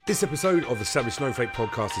This episode of the Savage Snowflake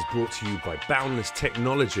podcast is brought to you by Boundless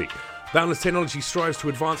Technology. Boundless Technology strives to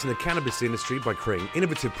advance in the cannabis industry by creating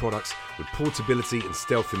innovative products with portability and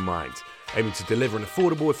stealth in mind. Aiming to deliver an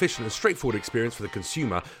affordable, efficient and straightforward experience for the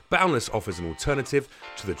consumer, Boundless offers an alternative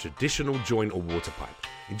to the traditional joint or water pipe.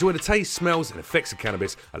 Enjoy the taste, smells and effects of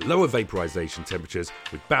cannabis at lower vaporization temperatures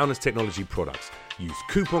with Boundless Technology products. Use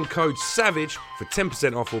coupon code SAVAGE for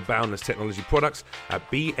 10% off all Boundless Technology products at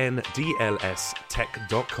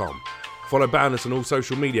bndlstech.com. Follow Boundless on all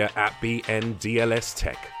social media at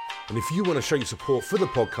bndlstech. And if you want to show your support for the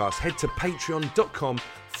podcast, head to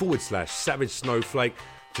patreon.com/Savage Snowflake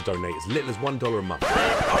to donate as little as $1 a month.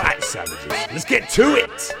 All right, savages, let's get to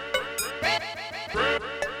it.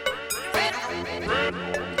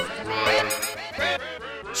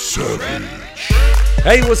 Savage.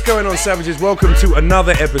 Hey, what's going on, savages? Welcome to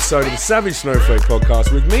another episode of the Savage Snowflake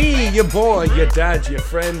podcast with me, your boy, your dad, your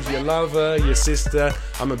friend, your lover, your sister.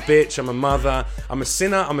 I'm a bitch, I'm a mother, I'm a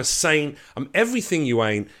sinner, I'm a saint, I'm everything you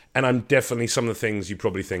ain't, and I'm definitely some of the things you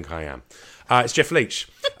probably think I am. It's Jeff Leach.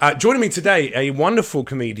 Joining me today, a wonderful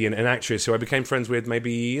comedian and actress who I became friends with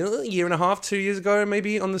maybe a year and a half, 2 years ago,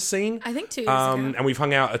 maybe on the scene. I think 2 years ago. And we've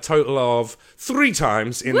hung out a total of 3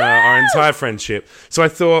 times in our entire friendship. So I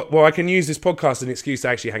thought, well, I can use this podcast as an excuse to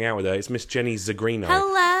actually hang out with her. It's Miss Jenny Zagrino.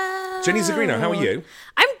 Hello. Jenny Zagrino, how are you?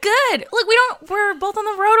 I'm good. Look, we're both on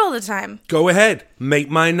the road all the time. Go ahead. Make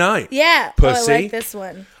my night. Yeah. Pussy. Oh, I like this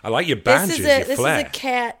one. I like your badges, your flair. This is a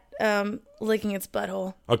cat licking its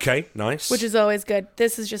butthole. Okay, nice. Which is always good.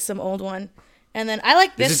 This is just some old one. And then I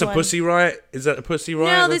like this one. Is this a pussy riot? Is that a pussy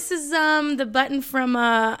riot? No, this is the button from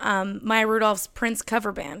Maya Rudolph's Prince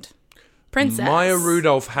cover band. Princess. Maya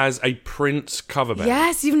Rudolph has a Prince cover band.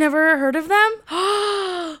 Yes, you've never heard of them?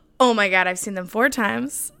 Oh my God, I've seen them 4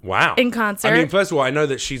 times. Wow. In concert. I mean, first of all, I know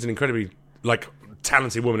that she's an incredibly,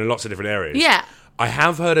 talented woman in lots of different areas. Yeah. I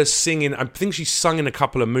have heard her sing in, I think she's sung in a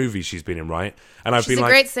couple of movies she's been in, right? And I've She's been a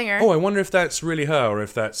great singer. Oh, I wonder if that's really her or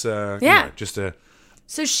if that's, just a...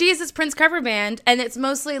 So she is this Prince cover band, and it's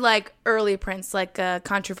mostly like early Prince, like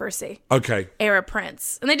Controversy. Okay. Era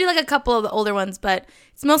Prince. And they do like a couple of the older ones, but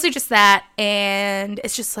it's mostly just that, and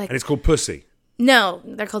it's just like... And it's called Pussy? No,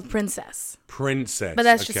 they're called Princess. Princess. But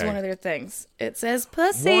that's just one of their things. It says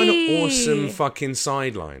Pussy. What an awesome fucking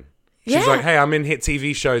sideline. She's Yeah. like, hey, I'm in hit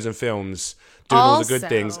TV shows and films, doing all the good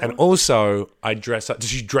things. And also, I dress up. Does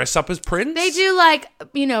she dress up as Prince? They do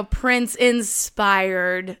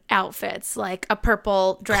Prince-inspired outfits, like a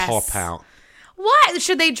purple dress. Cop out. What?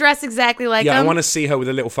 Should they dress exactly like Yeah, them? I want to see her with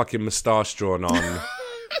a little fucking moustache drawn on.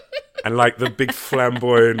 And the big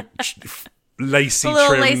flamboyant lacy the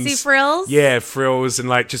little trims. lacy frills? Yeah, frills and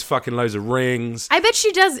just fucking loads of rings. I bet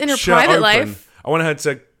she does in her Shirt private open. life. I want her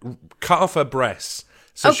to cut off her breasts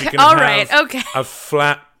so she Okay, can all have right, okay. a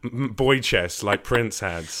flat boy chest like Prince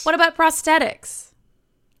has. What about prosthetics?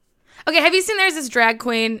 Okay, have you seen there's this drag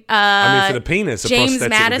queen? I mean, for the penis, a James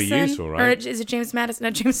prosthetic Madison, would be useful, right? Or is it James Madison?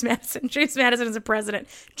 No, James Madison. James Madison is a president.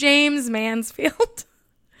 James Mansfield.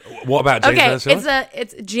 What about James Mansfield?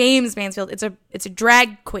 It's James Mansfield. It's a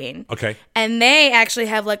drag queen. Okay. And they actually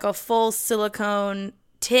have like a full silicone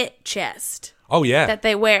tit chest. Oh yeah. That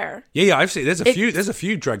they wear. Yeah, I've seen. There's a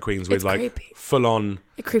few drag queens with creepy. full on.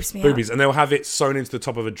 It creeps me boobies, out. and they'll have it sewn into the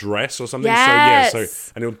top of a dress or something. Yes. So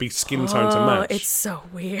and it would be skin tone to match. It's so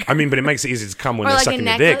weird. I mean, but it makes it easy to come when Or they're like a sucking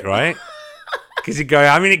your necklace. dick, right? Because you go,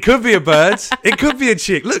 I mean, it could be a bird, it could be a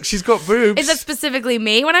chick. Look, she's got boobs. Is that specifically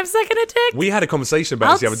me when I'm sucking a dick? We had a conversation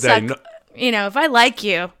about this the other day. If I like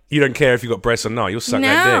you. You don't care if you got breasts or not. You'll suck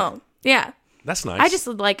that dick. Yeah. That's nice.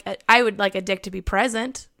 I would like a dick to be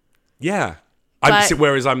present. Yeah.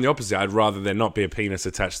 Whereas I'm the opposite. I'd rather there not be a penis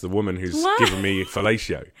attached to the woman who's giving me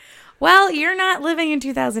fellatio. Well, you're not living in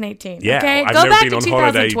 2018. Yeah, okay? I've Go never back been to on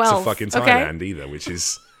holiday to 2012, fucking okay? Thailand either, which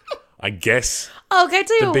is, I guess, Oh, can I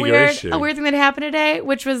tell you the bigger issue. a weird thing that happened today?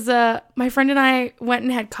 Which was my friend and I went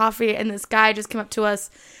and had coffee, and this guy just came up to us.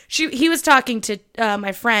 He was talking to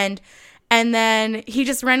my friend, and then he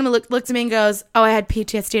just randomly looked at me and goes, "Oh, I had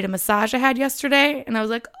PTSD at a massage I had yesterday," and I was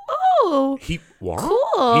like, "Oh, what?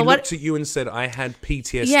 Cool." He looked at you and said, "I had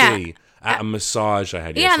PTSD at a massage I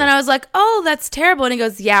had yesterday." Yeah, and then I was like, "Oh, that's terrible." And he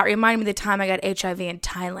goes, "Yeah, it reminded me of the time I got HIV in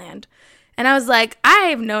Thailand." And I was like,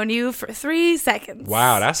 "I've known you for 3 seconds."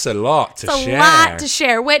 Wow, that's a lot to share. It's a lot to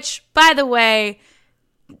share, which, by the way,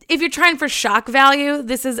 if you're trying for shock value,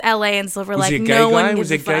 this is LA and Silver Lake. Was he a gay no guy? one Was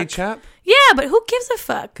he a gives gay fuck. chap? Yeah, but who gives a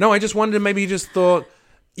fuck? No, I just wondered, maybe he just thought,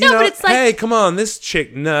 but it's like, hey, come on, this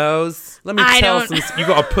chick knows. Let me tell some. You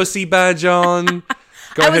got a pussy badge on.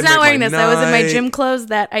 Go I ahead was and not make wearing my this. I was in my night. gym clothes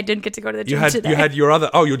that I didn't get to go to the gym today. You had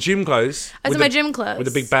your gym clothes. I was in my gym clothes. With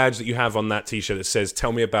the big badge that you have on that t-shirt that says,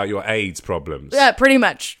 tell me about your AIDS problems. Yeah, pretty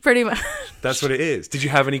much. That's what it is. Did you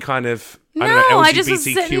have any kind of, No, I don't know, I just was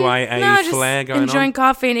sitting, LGBTQIA flair going enjoying on?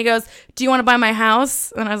 coffee, and he goes, "Do you want to buy my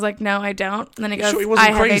house?" And I was like, "No, I don't." And then he goes, sure he wasn't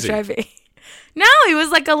 "I crazy? have HIV." No, he was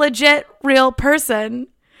like a legit real person,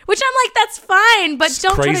 which I'm like, that's fine, but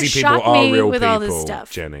don't try to Crazy shock people are me real with people, all this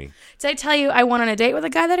stuff. Jenny. Did I tell you I went on a date with a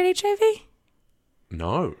guy that had HIV?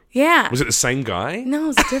 No. Yeah. Was it the same guy? No, it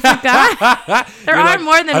was a different guy. There are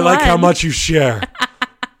more than one. I like how much you share.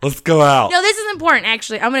 Let's go out. No, this is important.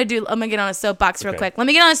 Actually, I'm gonna get on a soapbox real Okay. quick. Let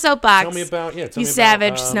me get on a soapbox. Tell me about you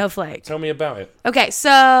savage snowflake. Tell me about it. Okay,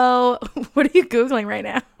 so what are you googling right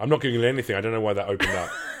now? I'm not googling anything. I don't know why that opened up.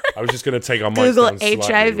 I was just going to take our mics Google down slightly,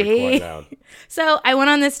 HIV. record down. So I went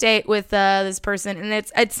on this date with this person, and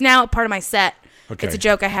it's now a part of my set. Okay. It's a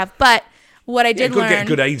joke I have, but what I did You've got to learn. get a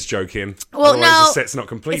good AIDS joke in. Well, Otherwise no, the set's not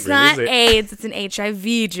complete, it's really, not is it? AIDS. It's an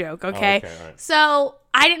HIV joke. Okay. okay, all right. So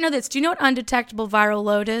I didn't know this. Do you know what undetectable viral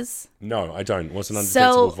load is? No, I don't. What's an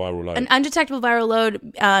undetectable viral load? An undetectable viral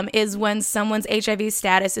load is when someone's HIV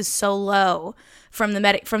status is so low from the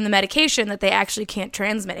medication that they actually can't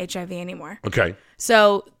transmit HIV anymore. Okay.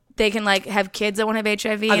 So they can like have kids that won't have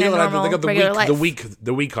HIV in a normal they got regular life.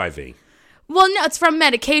 the weak IV. Well, no, it's from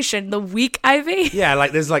medication. The weak IV. Yeah,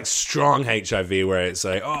 like there's like strong HIV where it's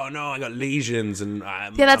like, oh no, I got lesions and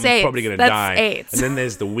I'm that's AIDS. probably gonna That's die. AIDS. And then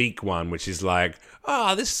there's the weak one, which is like,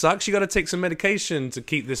 oh, this sucks. You got to take some medication to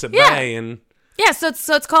keep this at Yeah. bay. And Yeah, so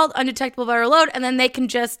it's called undetectable viral load, and then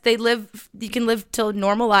you can live till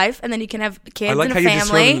normal life, and then you can have kids I like and how a you're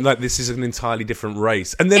family. describing like this is an entirely different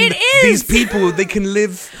race, and then It is! these people they can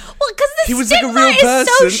live. Well, because the He was like a stigma real is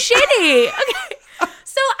so person. shitty. Okay.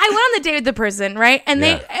 So I went on the date with the person, right? And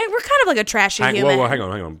Yeah. we're kind of like a trashy human. Whoa, hang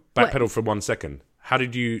on. Backpedal for 1 second. How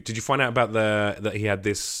did you find out about that he had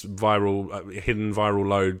this hidden viral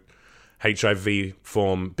load HIV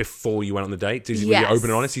form before you went on the date? Were you Yes. open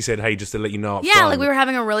and honest? He said, hey, just to let you know up Yeah, front. like we were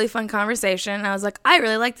having a really fun conversation. And I was like, I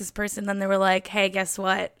really like this person. Then they were like, hey, guess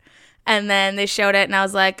what? And then they showed it, and I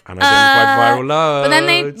was like, Unidentified viral loads. But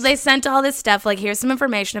then they sent all this stuff, like, here's some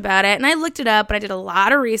information about it. And I looked it up, and I did a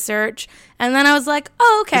lot of research. And then I was like,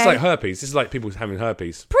 oh, okay. It's like herpes. This is like people having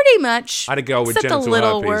herpes. Pretty much. I had a girl with except genital a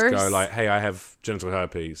little herpes worse. go like, hey, I have genital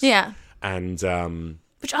herpes. Yeah. And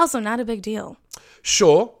Which also not a big deal.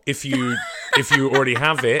 sure, if you already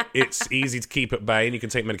have it, it's easy to keep at bay and you can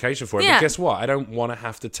take medication for it. Yeah. But guess what? I don't want to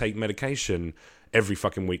have to take medication every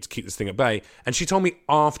fucking week to keep this thing at bay. And she told me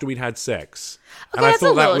after we'd had sex. Okay, and I that's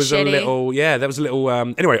thought a that little was shitty. a little, that was a little,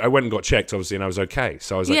 anyway, I went and got checked, obviously, and I was okay.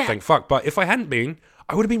 So I was like, Yeah. thank fuck. But if I hadn't been,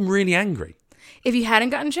 I would have been really angry. If you hadn't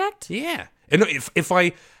gotten checked? Yeah. And if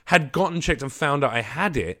I had gotten checked and found out I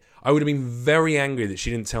had it, I would have been very angry that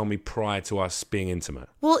she didn't tell me prior to us being intimate.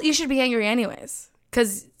 Well, you should be angry anyways.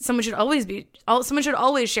 Because someone should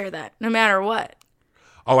always share that, no matter what.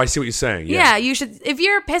 Oh, I see what you're saying. Yeah, you should. If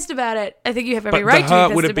you're pissed about it, I think you have every But right the to hurt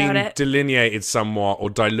be would pissed have about been it. delineated somewhat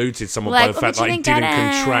or diluted somewhat Like, by the fact but that you I didn't didn't get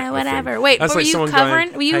it, contract the whatever. thing. Wait, That's but were like you someone covering?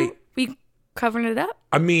 going, Were you covering it up?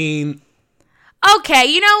 I mean, Okay,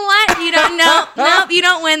 you know what? You don't know. Nope, you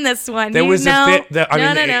don't win this one. there was a bit that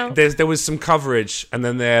No. there was some coverage, and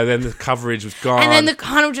then the coverage was gone. And then the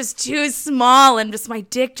condom was just too small, and just my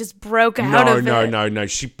dick just broke out of it. No.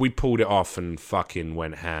 We pulled it off and fucking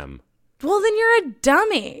went ham. Well, then you're a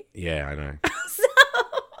dummy. Yeah, I know.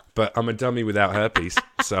 But I'm a dummy without herpes,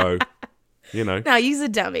 so you know. No, use a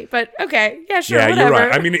dummy. But okay, yeah, sure, Yeah, whatever. you're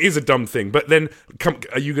right. I mean, it is a dumb thing. But then,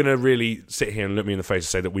 are you going to really sit here and look me in the face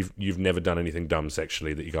and say that you've never done anything dumb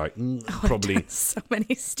sexually that you go, probably. So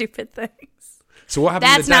many stupid things. So what happened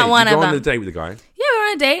That's on the date? not one you of go on them. the date with the guy? Yeah, we were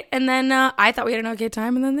on a date, and then I thought we had an okay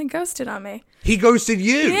time, and then they ghosted on me. He ghosted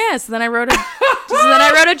you. Yeah, so then I wrote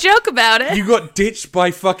a joke about it. You got ditched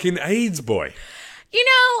by fucking AIDS boy. You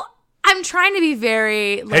know, I'm trying to be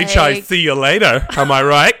very like. see you later. Am I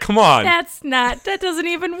right? Come on. That doesn't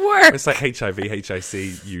even work. It's like HIV,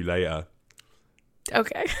 see you later.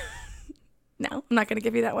 Okay. No, I'm not going to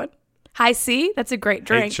give you that one. High C, that's a great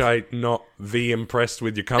drink. not V impressed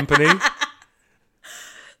with your company.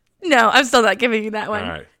 No, I'm still not giving you that All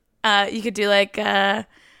one. right. You could do like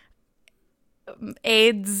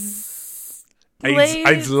AIDS.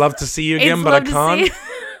 I'd love to see you again, AIDS but I love to can't. see-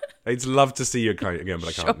 I'd love to see you again, but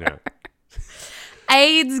I can't. Sure. Yeah.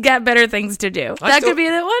 AIDS got better things to do. I That still- could be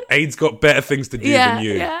the one. AIDS got better things to do Yeah, than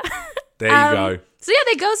you. yeah. There you go. So yeah,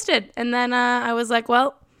 they ghosted, and then I was like,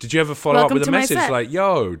 well, Did you ever follow up Welcome with a to my message set. like,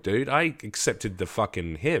 yo, dude, I accepted the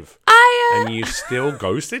fucking HIV I and you still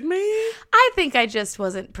ghosted me? I think I just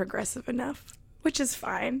wasn't progressive enough. which is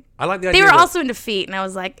fine. I like the They idea. were that- also into feet, and I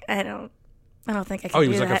was like, I don't think I can Oh, he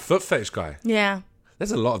do was like that. a foot fetish guy. Yeah.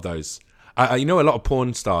 There's a lot of those. You know, a lot of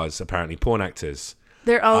porn stars, apparently, porn actors,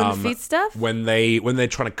 They're all into feet stuff? when they're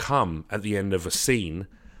trying to come at the end of a scene,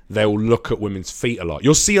 they'll look at women's feet a lot.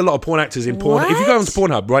 You'll see a lot of porn actors in porn. If you go What? onto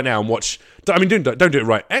Pornhub right now and watch, I mean, don't do it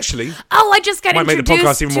right. Actually, Oh, I just got might make the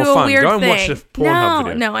introduced podcast even to more a fun. weird Go and watch thing. the Pornhub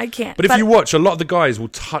video. No, I can't. but if you watch, a lot of the guys will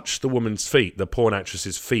touch the woman's feet, the porn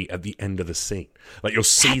actress's feet, at the end of the scene. Like you'll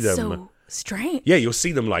see that's them. so strange. Yeah, you'll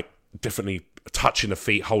see them like differently touching the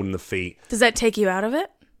feet, holding the feet. Does that take you out of it?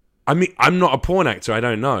 I mean, I'm not a porn actor. I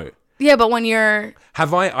don't know. Yeah, but when you're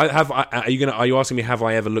Are you asking me? Have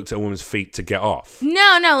I ever looked at a woman's feet to get off?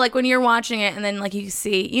 no, like when you're watching it and then like you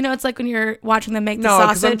see, it's like when you're watching them make the No,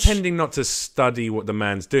 because I'm sausage. tending not to study what the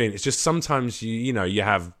man's doing. It's just sometimes you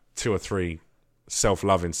have 2 or 3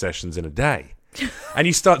 self-loving sessions in a day, and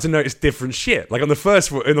you start to notice different shit. Like in the first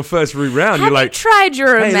route round, Have you're like, you tried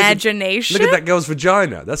your "Hey, imagination? Look at that girl's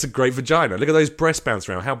vagina. That's a great vagina. Look at those breasts bounce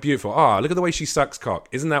around. How beautiful. Ah, look at the way she sucks cock.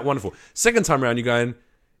 Isn't that wonderful?" Second time around, you're going,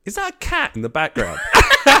 "Is that a cat in the background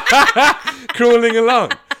crawling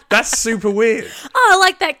along? That's super weird." Oh, I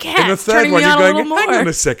like that cat. In the It's third turning one, me you're on a going, little "Hang more." on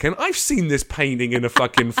a second. I've seen this painting in a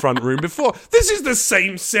fucking front room before. This is the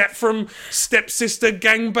same set from Stepsister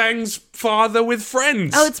Gangbang's Father with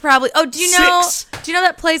Friends." Oh, it's probably. Oh, do you know? Six. Do you know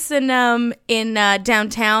that place in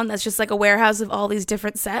downtown that's just like a warehouse of all these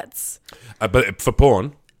different sets? But for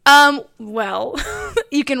porn. Well,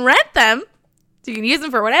 you can rent them. So you can use them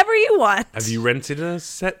for whatever you want. Have you rented a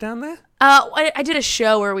set down there? I did a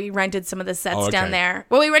show where we rented some of the sets down there.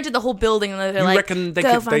 Well, we rented the whole building, and they're You like, reckon they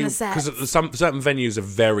go could? find the sets. Because some certain venues are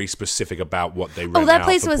very specific about what they rent Oh, that out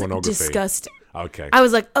place for was pornography. disgusting. Okay, I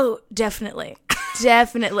was like, oh, definitely.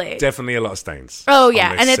 definitely a lot of stains. Oh, on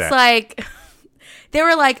yeah. this And it's set. like, they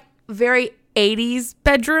were like very 80s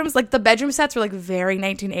bedrooms. Like the bedroom sets were like very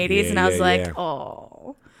 1980s. Yeah, and I was yeah, like, yeah.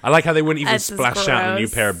 oh. I like how they wouldn't even That's just splash out a new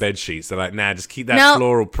gross. pair of bed sheets. They're like, nah, just keep that No,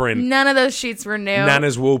 floral print. None of those sheets were new.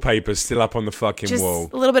 Nana's wallpaper's still up on the fucking Just wall.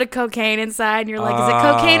 a little bit of cocaine inside. And you're like, is it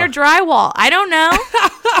cocaine or drywall? I don't know.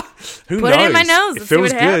 Who Put knows? it in my nose It and see feels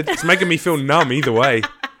what good. happens. It's making me feel numb either way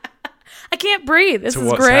I can't breathe. This to is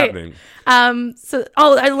what's great. happening.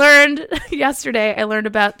 I learned yesterday. I learned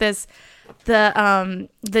about this.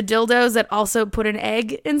 The dildos that also put an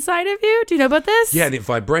egg inside of you. Do you know about this? Yeah, and it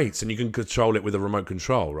vibrates, and you can control it with a remote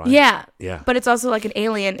control, right? Yeah. Yeah. But it's also like an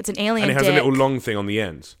alien. It's an alien. And it has dick. a little long thing on the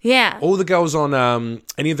end. Yeah. All the girls on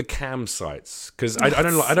any of the cam sites, because I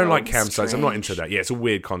don't like cam sites. I'm not into that. Yeah, it's a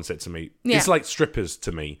weird concept to me. Yeah. It's like strippers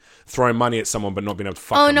to me, throwing money at someone but not being able to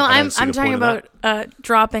fuck Oh them. no, I don't I'm see the talking point of that. about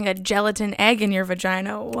dropping a gelatin egg in your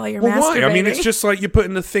vagina while you're Well, masturbating. why? I mean, it's just like you're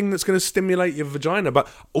putting the thing that's going to stimulate your vagina. But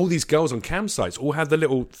all these girls on cam sites all have the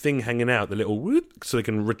little thing hanging out, the little whoop, so they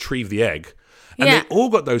can retrieve the egg. And Yeah. they all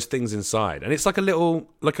got those things inside. And it's like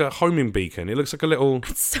a homing beacon. It looks like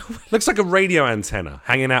so weird. looks like a radio antenna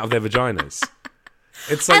hanging out of their vaginas.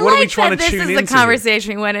 It's like, I what like are we trying that to this tune is into? the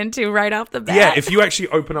conversation we went into right off the bat. Yeah, if you actually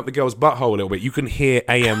open up the girl's butthole a little bit, you can hear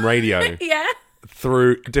AM radio yeah.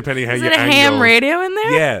 through, depending how Is you it a angle. ham radio in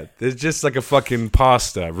there? Yeah, there's just like a fucking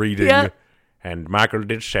pastor reading. Yeah. And Michael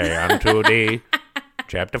did say unto thee,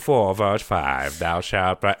 chapter 4, verse 5, thou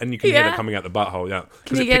shalt... And you can hear Yeah. it coming out the butthole. Yeah, 'cause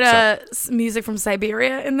Can you it get picks up. music from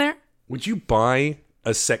Siberia in there? Would you buy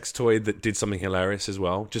a sex toy that did something hilarious as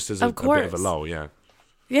well? Just as a bit of a course. lull, yeah.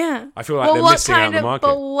 Yeah. I feel like they're missing out on the market.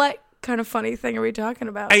 But what kind of funny thing are we talking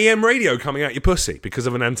about? AM radio coming out your pussy because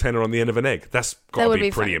of an antenna on the end of an egg. That's got That to would be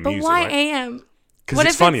be pretty funny. amusing, But why right? AM? Because What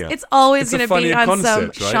it's if funnier. it's always It's a going to be funnier on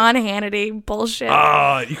concept, some right? Sean Hannity bullshit?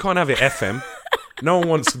 You can't have it FM. No one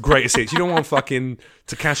wants greatest hits. You don't want fucking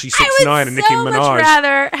Tekashi I 6ix9ine would and Nicki so much Minaj.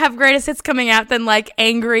 rather have greatest hits coming out than like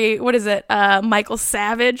angry, what is it, Michael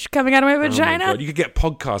Savage coming out of my Oh my vagina. God. You could get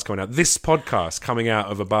podcasts coming out. This podcast coming out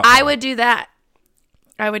of a butt. I would do that.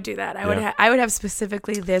 I would do that. Yeah. I would have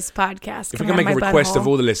specifically this podcast. If we coming can make out a of my request butthole. of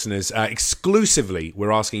all the listeners, exclusively,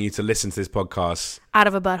 we're asking you to listen to this podcast Out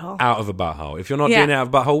of a butthole. out of a butthole. If you're not Yeah. doing it out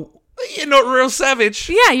of a butthole, you're not real savage.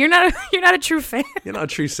 Yeah, you're not a true fan. You're not a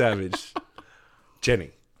true savage.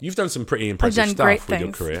 Jenny, you've done some pretty impressive done stuff great with your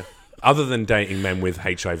things. career. Other than dating men with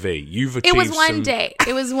HIV, you've achieved It was one some... day.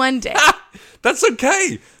 It was one day. That's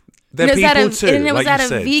okay. They're And it was at people a, too, and it was like at you a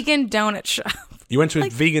said. vegan donut shop. You went to a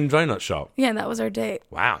vegan donut shop. Yeah, that was our date.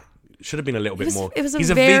 Wow. Should have been a little bit was- more. it was a He's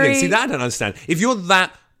a very- vegan. See, that I don't understand. If you're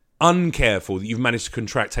that uncareful that you've managed to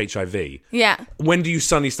contract HIV, Yeah. when do you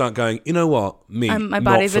suddenly start going, you know what, me, My not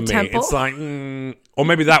body's for a me. temple. It's like, or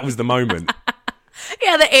maybe that was the moment.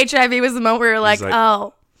 Yeah, the HIV was the moment where you're like, like-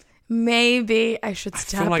 oh, maybe I should I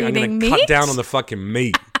stop feel like I'm eating going to meat. cut down on the fucking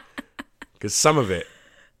meat. Because some of it,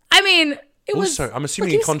 I mean, Also, I'm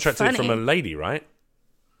assuming look, he contracted it from a funny. lady, right?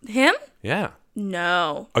 Him? Yeah.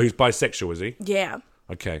 No. Oh, he's bisexual, is he? Yeah.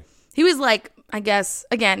 Okay. He was like, I guess,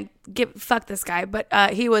 again, fuck this guy, but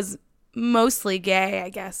he was mostly gay, I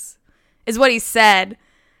guess, is what he said.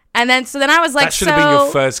 And then, so then I was like, that should have been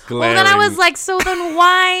your first glaring. Well, then I was like, so then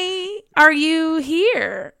why are you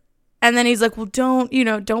here? And then he's like, well,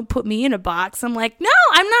 don't put me in a box. I'm like, no,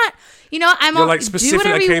 I'm not, You're like,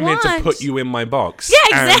 specifically, I came here to want. put you in my box.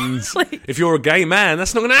 Yeah, exactly. And if you're a gay man,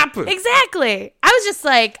 that's not going to happen. Exactly. I was just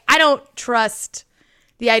like, I don't trust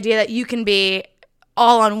the idea that you can be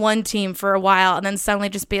all on one team for a while and then suddenly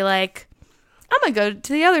just be like, I'm going to go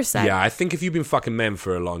to the other side. Yeah, I think if you've been fucking men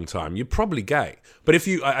for a long time, you're probably gay. But I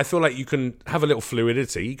feel like you can have a little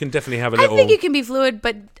fluidity. You can definitely have a little... I think you can be fluid,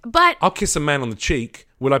 but... I'll kiss a man on the cheek.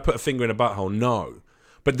 Will I put a finger in a butthole? No.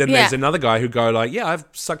 But then there's another guy who go like, yeah, I've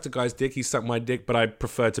sucked a guy's dick. He sucked my dick, but I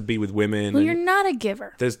prefer to be with women. Well, you're not a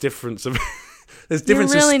giver. There's difference of... There's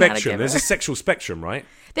difference really of not a spectrum. giver. There's a sexual spectrum, right?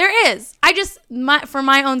 There is. I just... for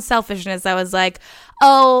my own selfishness, I was like,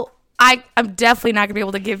 oh, I'm definitely not going to be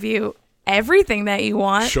able to give you everything that you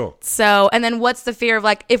want. Sure. So, and then what's the fear of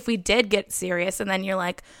like, if we did get serious and then you're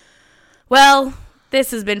like, well,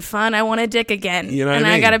 this has been fun. I want a dick again. You know what and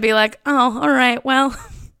I mean? got to be like, oh, all right, well.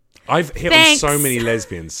 I've hit Thanks. on so many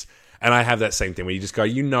lesbians, and I have that same thing where you just go,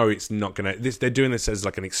 it's not going to... They're doing this as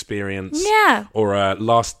like an experience. Yeah. Or a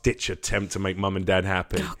last-ditch attempt to make mum and dad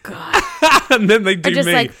happy. Oh, God. And then they do Or just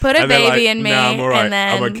me. like, put a and they're baby like, in me, No, I'm all right. and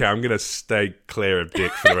then- I'm okay. I'm going to stay clear of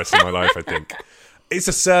dick for the rest of my life, I think. It's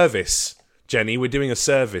a service, Jenny. We're doing a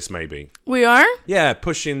service, maybe. We are? Yeah,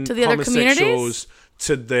 pushing To the other homosexuals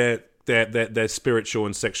to their spiritual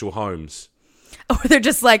and sexual homes. Or they're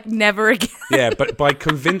just like, never again. Yeah, but by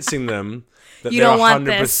convincing them that You they're don't want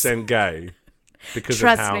 100% gay because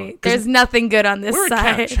Trust of how... me. There's nothing good on this We're a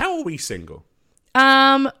side. catch. How are we single?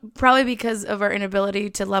 Probably because of our inability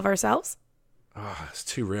to love ourselves. Oh, it's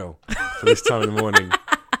too real for this time in the morning.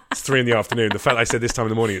 It's 3 in the afternoon. The fact I said this time in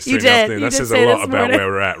the morning, it's 3 in the afternoon. That says a lot about where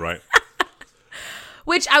we're at, right?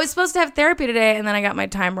 Which I was supposed to have therapy today, and then I got my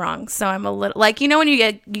time wrong. So I'm a little like, when you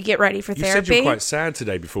get ready for You therapy. said you were quite sad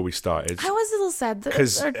today before we started I was a little sad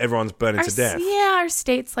because everyone's burning to death, Yeah, our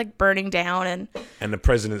state's like burning down, and the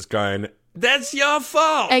president's going, "That's your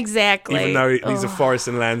fault." exactly. Even though these are forests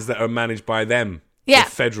and lands that are managed by them. Yeah.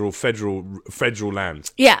 The federal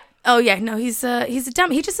land. Yeah. Oh yeah. No, he's a dumb.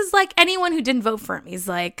 He just is like anyone who didn't vote for him. He's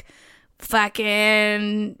like,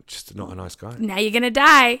 fucking. Just not a nice guy. Now you're gonna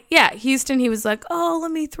die. Yeah. Houston, he was like, oh,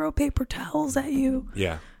 let me throw paper towels at you.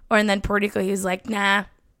 Yeah. Or and then Puerto Rico, he was like, nah.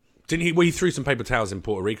 Didn't he? Well, he threw some paper towels in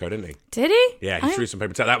Puerto Rico, didn't he? Did he? Yeah, he threw some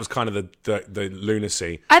paper towels. That was kind of the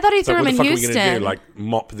lunacy. I thought he It's threw like, him in what the fuck Houston. are we going to do? Like,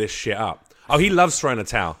 mop this shit up? Oh, he loves throwing a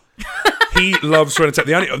towel. He loves throwing a towel.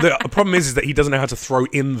 The problem is that he doesn't know how to throw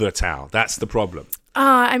in the towel. That's the problem.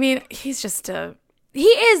 I mean, he's just he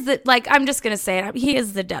is the, like, I'm just going to say it. He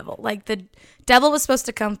is the devil. Like, the devil was supposed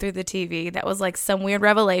to come through the TV. That was like some weird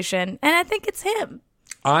revelation. And I think it's him.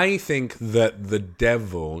 I think that the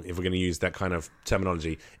devil, if we're going to use that kind of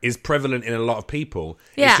terminology, is prevalent in a lot of people.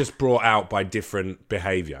 Yeah. It's just brought out by different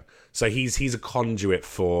behavior. So he's a conduit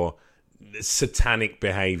for satanic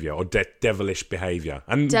behavior or devilish behavior.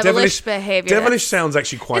 And Devilish behavior. Devilish sounds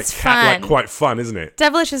actually quite It's fun. quite fun, isn't it?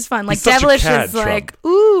 Devilish is fun. Like, He's such a devilish cad, is like,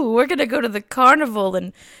 ooh, we're going to go to the carnival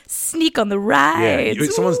and sneak on the rides. Yeah,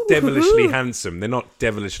 someone's Ooh, devilishly ooh. handsome. They're not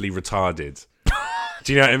devilishly retarded.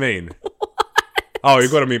 Do you know what I mean? Oh,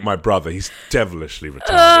 you've got to meet my brother. He's devilishly retarded.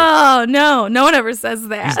 Oh, no. No one ever says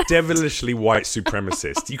that. He's devilishly white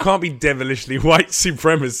supremacist. You can't be devilishly white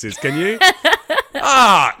supremacist, can you?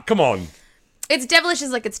 Come on. It's devilish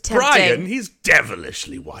is like it's tempting. Brian, he's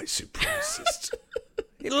devilishly white supremacist.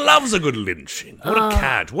 He loves a good lynching. What a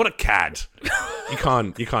cad. What a cad. You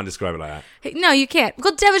can't describe it like that. No, you can't.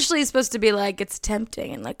 Well, devilishly is supposed to be like it's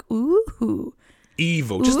tempting and like, ooh.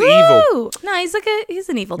 Evil. Just Ooh. evil. No, he's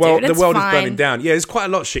an evil Well, dude. the It's world fine. is burning down. Yeah, there's quite a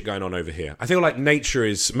lot of shit going on over here. I feel like nature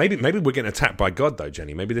is maybe we're getting attacked by God though,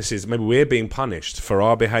 Jenny. Maybe we're being punished for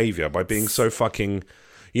our behavior by being so fucking,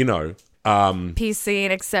 PC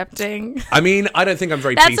and accepting. I mean, I don't think I'm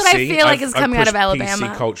very That's PC. what I feel like is coming out of pushed Alabama.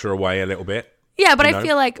 PC culture away a little bit. Yeah, but You know? I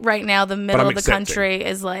feel like right now the middle I'm of the accepting. country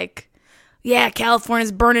is like, yeah,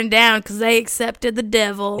 California's burning down because they accepted the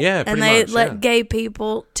devil. Yeah, and pretty they much, let yeah. gay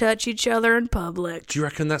people touch each other in public. Do you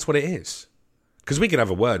reckon that's what it is? Because we could have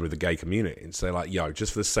a word with the gay community and say like, yo,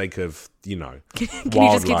 just for the sake of, Can you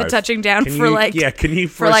just keep the touching down for like can you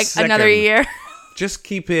for like another year? Just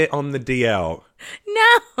keep it on the DL.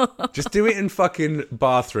 No. Just do it in fucking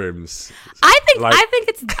bathrooms. I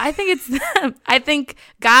think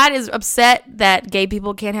God is upset that gay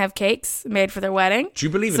people can't have cakes made for their wedding. Do you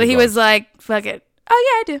believe in So he God? was like, fuck it.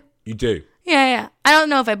 Oh, yeah, I do. You do? Yeah. I don't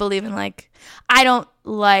know if I believe in I don't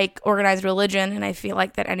like organized religion, and I feel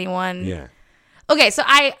like that anyone. Yeah. Okay, so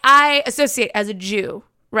I associate as a Jew,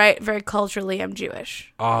 right? Very culturally, I'm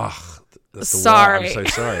Jewish. Ah, that's the Sorry. word. I'm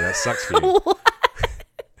so sorry. That sucks for you.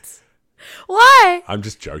 Why? I'm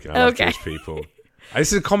just joking. I love Okay. Jewish people.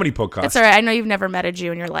 This is a comedy podcast. It's all right. I know you've never met a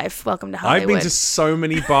Jew in your life. Welcome to Hollywood. I've been to so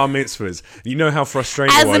many bar mitzvahs. You know how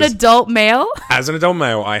frustrating as it was. an adult male. As an adult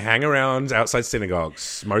male, I hang around outside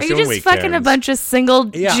synagogues, Are mostly you on just weekends. fucking a bunch of single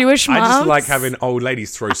Jewish moms? I just like having old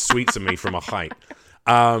ladies throw sweets at me from a height.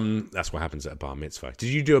 That's what happens at a bar mitzvah. Did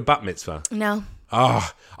you do a bat mitzvah? No.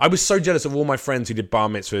 I was so jealous of all my friends who did bar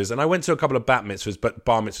mitzvahs, and I went to a couple of bat mitzvahs, but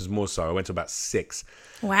bar mitzvahs more so. I went to about 6.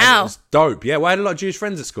 Wow. And it was dope. Yeah, well, I had a lot of Jewish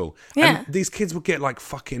friends at school. Yeah. And these kids would get like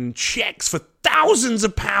fucking checks for thousands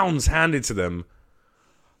of pounds handed to them.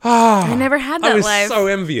 I never had that I was life. so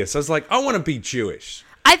envious. I was like, I want to be Jewish.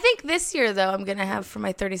 I think this year, though, I'm going to have, for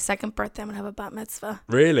my 32nd birthday, I'm going to have a bat mitzvah.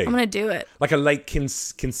 Really? I'm going to do it. Like a late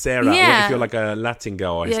quinceañera. Yeah. If you're like a Latin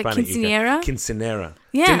girl or Yeah, Hispanic. quinceañera. Quinceañera.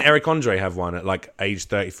 Yeah. Didn't Eric Andre have one at like age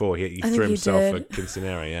 34? He think threw he himself did. a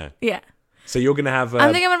quinceañera, yeah. Yeah. So you're going to have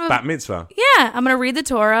I'm thinking I'm gonna- bat mitzvah. Yeah. I'm going to read the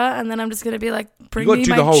Torah, and then I'm just going to be like, bring gotta me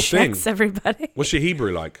do my the whole checks, thing. everybody. What's your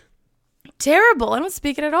Hebrew like? Terrible. I don't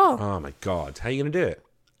speak it at all. Oh my God. How are you going to do it?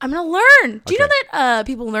 I'm going to learn. Do you know Okay. that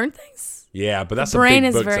people learn things? Yeah, but that's Brain a big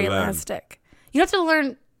is book very to learn. elastic. You don't have to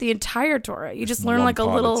learn the entire Torah. You just learn One like a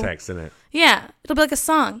part little of the text, isn't it? Yeah, it'll be like a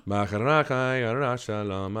song. Yeah,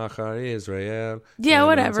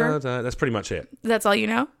 whatever. That's pretty much it. That's all you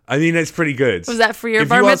know? I mean, it's pretty good. Was that for your if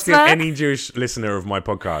bar you ask mitzvah? any Jewish listener of my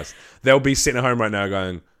podcast, they'll be sitting at home right now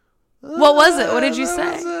going, What was it? What did you say?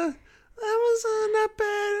 That was not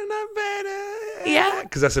bad, not bad. Yeah.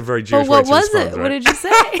 Because that's a very Jewish But what way to was respond, it? right? What did you say?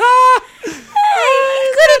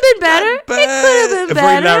 It could have been better. It could have been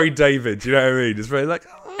Very better. Larry David, do you know what I mean? It's very like,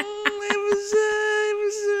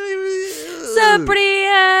 So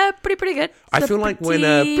pretty good. I So feel like when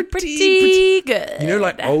pretty good. You know,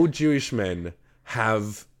 like old Jewish men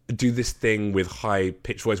do this thing with high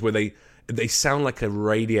pitched voice where they sound like a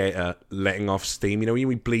radiator letting off steam. You know, when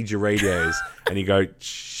you bleed your radiators and you go.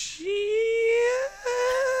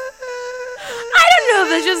 I don't know if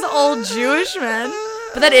that's just old Jewish men,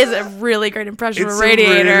 but that is a really great impression of It's a a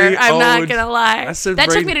radiator. really I'm not old- gonna lie. that's a That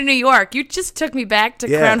took very- me to New York. You just took me back to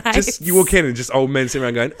Crown Heights. just you walk in and just old men sitting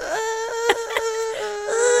around going.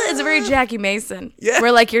 It's a very Jackie Mason. Yeah.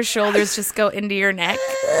 Where like your shoulders just go into your neck.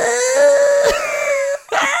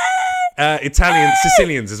 Italian,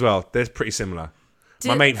 Sicilians as well. They're pretty similar.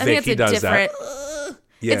 My mate I think Vic, he it's a does that.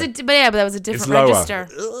 different- Yeah, but that was a different lower. register.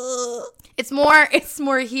 It's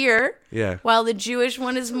more here. yeah. While the Jewish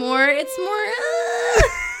one is more.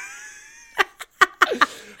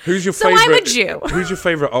 Who's your So favorite? I'm a Jew. Who's your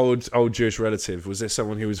favorite old Jewish relative? Was there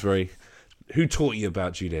someone who was who taught you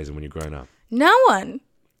about Judaism when you were growing up? No one.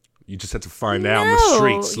 You just had to find out on the No,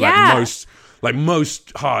 streets, yeah. like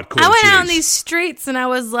most hardcore. I went out on Jews. these streets and I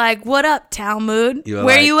was like, "What up, Talmud? You were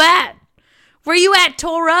Where like- you at? Where you at,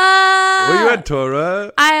 Torah? Were you at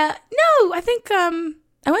Torah? I think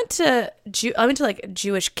I went to like a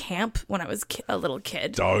Jewish camp when I was a little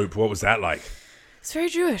kid. Dope. What was that like? It's very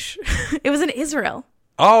Jewish. It was in Israel.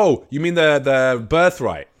 Oh, you mean the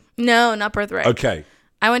birthright? No, not birthright. Okay.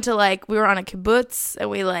 I went to we were on a kibbutz and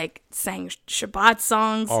we sang Shabbat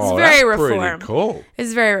songs. Oh, it's very that's reform. pretty cool.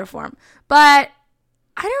 It's very reform. But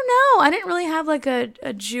I don't know. I didn't really have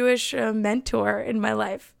a Jewish mentor in my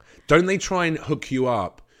life. Don't they try and hook you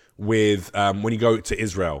up with when you go to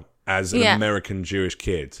Israel as an Yeah. American Jewish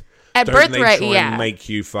kid? At Don't birthright, they try yeah. and make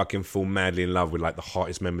you fucking fall madly in love with the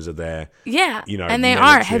hottest members of their, Yeah. you know, and they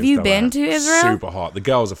military are. Have and you stuff been like to that. Israel? Super hot. The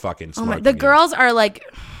girls are fucking Oh my, smoking. the you. girls are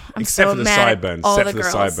I'm Except so for the mad at sideburns. all Except the for the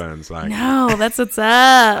girls. sideburns. No, that's what's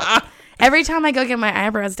up. Every time I go get my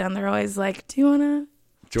eyebrows done, they're always like, "Do you wanna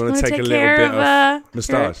do you want to take a little care bit of of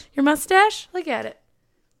moustache? your mustache? Look at it."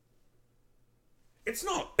 It's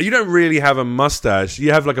not. You don't really have a mustache.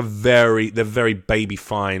 You have they're very baby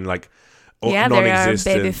fine, Yeah, they are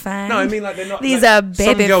non-existent. baby fine. No, I mean they're not. These like, are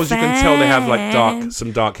baby some girls you can tell they have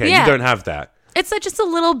some dark hair. Yeah. You don't have that. It's just a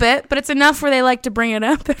little bit, but it's enough where they like to bring it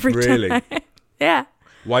up every Really? time. Yeah.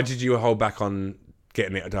 Why did you hold back on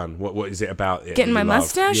getting it done? What is it about it? Getting that you my love?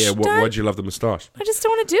 mustache Yeah. done? Why do you love the mustache? I just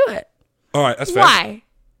don't want to do it. All right, that's fair. Why?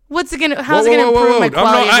 How's it gonna improve my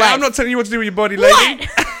quality of life? I'm not telling you what to do with your body, lady.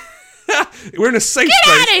 What? We're in a safe Get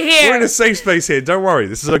space. outta here! We're in a safe space here. Don't worry.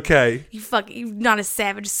 This is okay. You're not a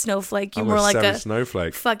savage snowflake. You're I'm more a like savage a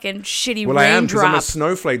snowflake. fucking shitty Well, I am because I'm a raindrop.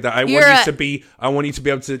 snowflake. That I want you to be. I want you to be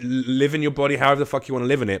able to live in your body however the fuck you want to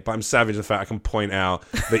live in it. But I'm savage in the fact I can point out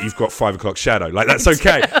that you've got 5 o'clock shadow. Like that's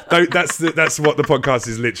okay. That's what the podcast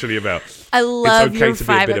is literally about. I love okay your to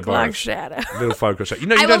be a 5 bit of o'clock both. shadow. Little 5 o'clock shadow. You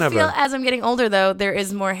know, you I don't will have feel a. as I'm getting older though, there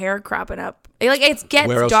is more hair cropping up. Like it gets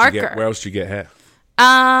Where else darker. Where else do you get hair?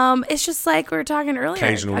 It's just like we were talking earlier.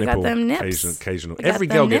 Occasional I nipple. got them nips. Occasional. I got Every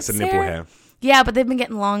them girl gets a nips nipple there. hair. Yeah, but they've been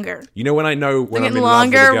getting longer. You know when I know when They're I'm getting in love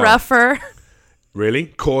with a longer, girl? rougher. Really?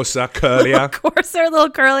 Coarser, curlier. Of course, they're a little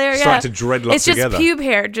curlier. Yeah, Start to dreadlock it's just together. pube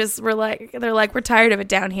hair. They're like we're tired of it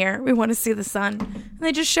down here. We want to see the sun, and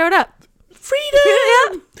they just showed up. Freedom.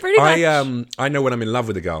 Yeah, pretty much. I know when I'm in love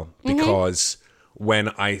with a girl because when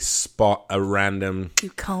I spot a random You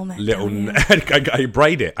comb it. little, don't you? I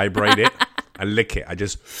braid it, I lick it, I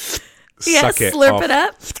just suck it, slurp off. it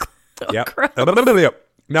up. Yeah. gross.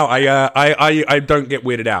 No, I don't get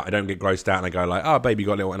weirded out. I don't get grossed out, and I go like, "Oh, baby, you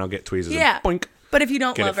got a little," and I'll get tweezers. Yeah. And boink. But if you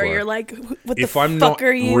don't Get it love her, for her. you're like, what If the I'm fuck not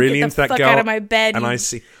are you? really Get into the that fuck girl, out of my bed, and you I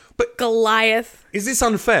see, but Goliath. is this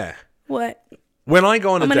unfair? What? When I go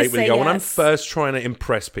on a I'm gonna date with a say girl, when I'm yes. first trying to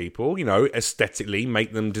impress people, you know, aesthetically,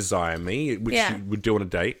 make them desire me, which Yeah. you would do on a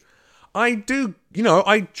date, I do, you know,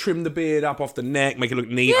 I trim the beard up off the neck, make it look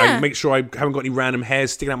neat. Yeah. I make sure I haven't got any random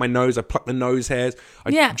hairs sticking out my nose. I pluck the nose hairs. I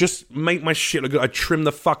Yeah. just make my shit look good. I trim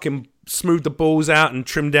the fucking, smooth the balls out and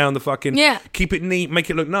trim down the fucking, Yeah. keep it neat, make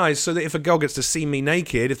it look nice so that if a girl gets to see me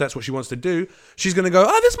naked, if that's what she wants to do, she's going to go,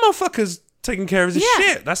 oh, this motherfucker's taking care of his Yeah.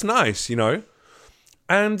 shit. That's nice, you know?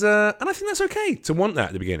 And I think that's okay to want that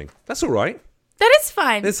at the beginning. That's all right. That is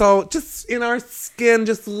fine. It's all just in our skin,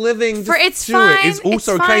 just living. For just it's do fine, it. It's also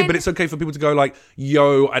it's okay, fine. but it's okay for people to go like,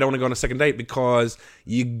 "Yo, I don't want to go on a second date because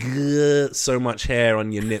you got so much hair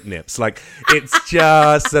on your nips." Like it's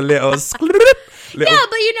just a little. Yeah,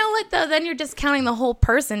 but you know what though? Then you're discounting the whole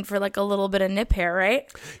person for like a little bit of nip hair,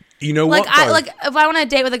 right? You know Like what? though? if I went on a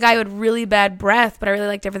date with a guy who had really bad breath, but I really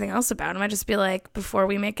liked everything else about him, I'd just be like, before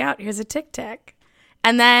we make out, here's a Tic Tac,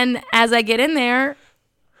 and then as I get in there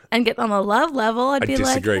and get on the love level, I'd be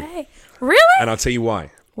disagree. like, hey, really? And I'll tell you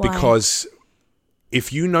why. Why? Because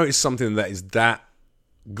if you notice something that is that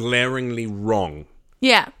glaringly wrong.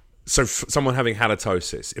 Yeah. So someone having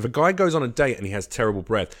halitosis, if a guy goes on a date and he has terrible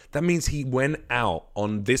breath, that means he went out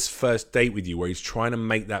on this first date with you where he's trying to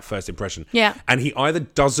make that first impression. Yeah. And he either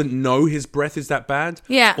doesn't know his breath is that bad,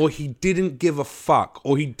 Yeah. or he didn't give a fuck,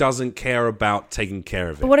 or he doesn't care about taking care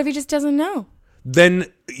of it. But what if he just doesn't know? Then,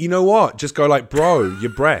 you know what? Just go like, bro,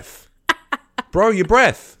 your breath. Bro, your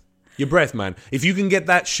breath. Your breath, man. If you can get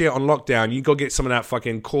that shit on lockdown, you go get some of that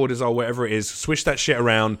fucking cortisol, whatever it is, swish that shit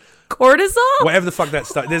around. Cortisol? Whatever the fuck that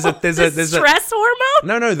stuff. There's a stress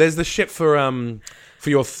hormone? No, there's the shit for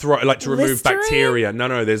your throat, like to remove Listerine? bacteria.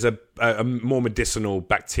 No, there's a more medicinal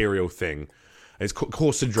bacterial thing. It's called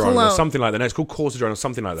Corsadrone or Cologne. something like that. No, it's called Corsadrone or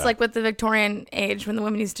something like that. It's like with the Victorian age when the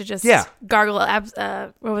women used to just Yeah. gargle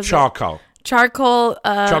what was it? charcoal. Charcoal,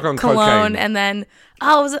 Charcoal and cologne, cocaine. and then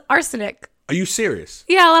was it arsenic? Are you serious?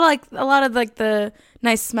 Yeah, a lot of the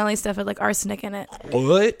nice smelly stuff had like arsenic in it.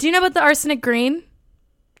 What? Do you know about the arsenic green?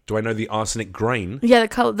 Do I know the arsenic grain? Yeah,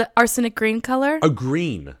 the arsenic green color. Oh,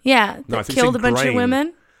 green. Yeah, No, I that think you killed a said bunch grain. of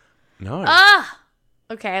women. No.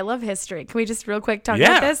 Okay, I love history. Can we just real quick talk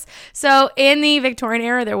Yeah. about this? So in the Victorian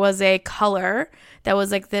era, there was a color that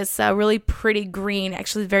was like this really pretty green,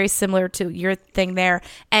 actually very similar to your thing there,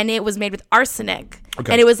 and it was made with arsenic.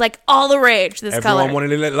 Okay. And it was like all the rage. This Everyone color.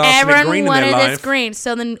 wanted arsenic Everyone green in wanted their this life. green.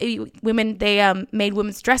 So then women they made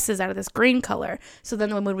women's dresses out of this green color. So then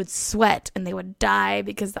the women would sweat and they would die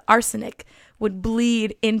because the arsenic would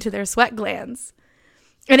bleed into their sweat glands.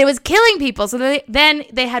 And it was killing people. So then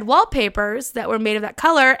they had wallpapers that were made of that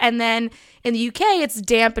color. And then in the UK, it's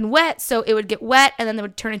damp and wet. So it would get wet and then they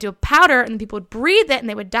would turn into a powder and then people would breathe it and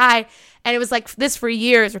they would die. And it was like this for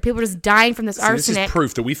years where people were just dying from this So this arsenic. is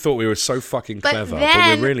proof that we thought we were so fucking clever,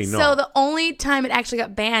 then, but we're really not. So the only time it actually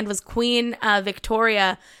got banned was Queen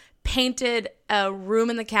Victoria painted a room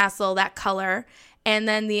in the castle that color. And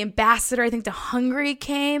then the ambassador, I think to Hungary,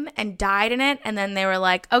 came and died in it. And then they were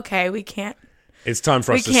like, okay, we can't. It's time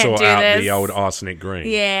for us to can't sort do out this. the old arsenic green.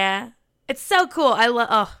 Yeah. It's so cool. I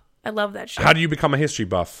love that shit. How do you become a history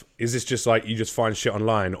buff? Is this just like you just find shit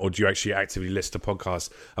online, or do you actually actively listen to podcasts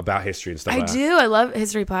about history and stuff I like that? do. I love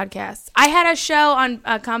history podcasts. I had a show on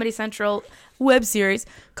Comedy Central web series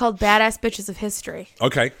called Badass Bitches of History.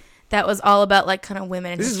 Okay, That was all about like kind of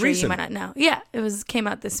women in This is history you recent. might not know. Yeah, came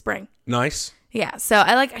out this spring. nice. Yeah, so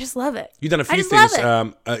I just love it. You've done a I few just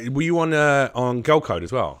love things. it. Were you on Girl Code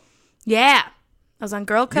as well? Yeah. I was on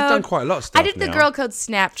Girl Code. You've done quite a lot of stuff I did the now. Girl Code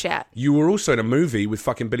Snapchat. You were also in a movie with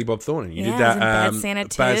fucking Billy Bob Thornton. You Yeah, did that I was in Bad Santa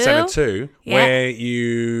 2. Bad Santa 2, Yeah. where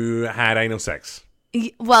you had anal sex.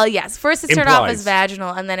 Well, yes. First it started off Implied. as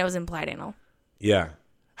vaginal, and then it was implied anal. Yeah.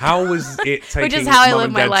 How was it taking Which is how I Mum live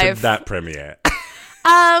and my Dad life. to that premiere?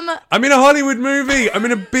 Um, I'm in a Hollywood movie. I'm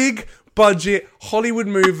in a big budget Hollywood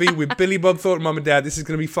movie with Billy Bob Thornton, Mum and Dad. This is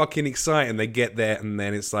going to be fucking exciting. They get there, and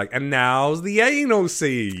then it's like, and now's the anal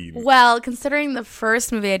scene. well, considering the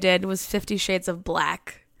first movie I did was 50 Shades of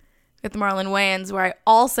Black with Marlon Wayans, where I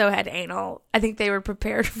also had anal, I think they were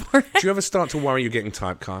prepared for it. Do you ever start to worry you're getting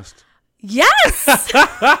typecast? Yes!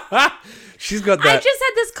 She's got I that. just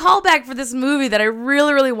had this callback for this movie that I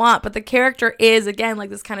really, really want, but the character is, again, like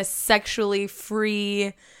this kind of sexually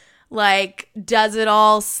free, like, does it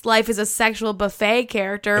all, life is a sexual buffet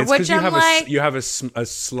character, It's which because you I'm have like, you have a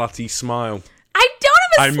slutty smile. I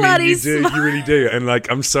don't have a slutty you do. smile. You really do. And like,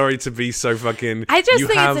 I'm sorry to be so fucking. I just you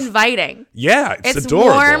think have- it's inviting. Yeah, it's It's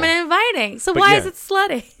adorable. warm and inviting. So why is yeah. it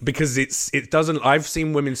slutty? Because it doesn't. I've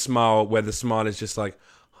seen women smile where the smile is just like,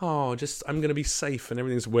 oh, just I'm gonna be safe and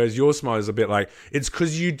everything's. Whereas your smile is a bit like it's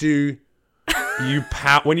because you do. You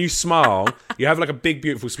pout when you smile. You have like a big,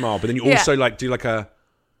 beautiful smile, but then you Yeah. also like do like a.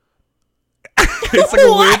 It's like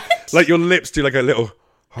a weird. Like your lips do like a little.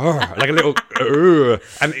 Like a little,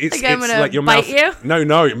 and it's Like I'm gonna like your bite mouth. you?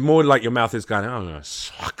 No, more like your mouth is going. Oh, I'm gonna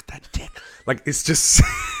suck that dick. Like it's just,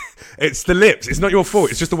 it's the lips. It's not your fault.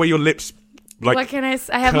 It's just the way your lips. Like What can I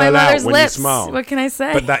say? I have my curl out mother's when you lips. smile. What can I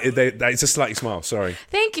say? But that it's a slutty smile. Sorry.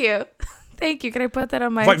 Thank you. Thank you. Can I put that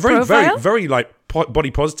on my Like very, profile? very like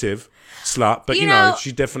body positive slut. But You you know, know-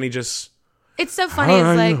 she definitely just. It's so funny.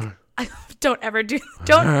 It's like, don't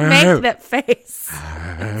make that face.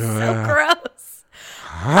 It's so gross.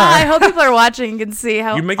 I hope people are watching and can see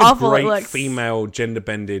how You make a awful it great looks. female gender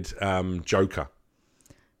bended Joker.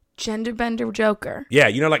 Gender bender Joker. Yeah,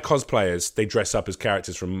 you know, like cosplayers, they dress up as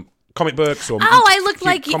characters from comic books or. Oh, I look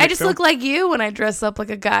like you. I comic just film. look like you when I dress up like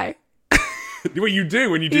a guy. What you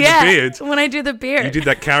do when you do Yeah, the beard. when I do the beard. You did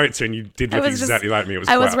that character and you did I look was just- exactly like me. It was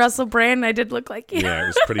I was quite- Russell Brand and I did look like you. Yeah, it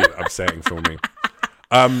was pretty upsetting for me.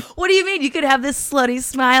 What do you mean? You could have this slutty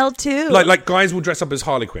smile too. Like guys will dress up as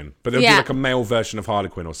Harley Quinn, but they'll do Yeah. like a male version of Harley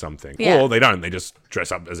Quinn or something. Yeah. Or they don't, they just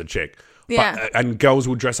dress up as a chick. Yeah. But, and girls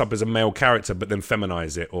will dress up as a male character, but then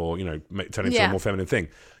feminize it or, you know, turn it into a Yeah. more feminine thing.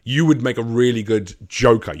 You would make a really good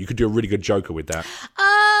Joker. You could do a really good Joker with that.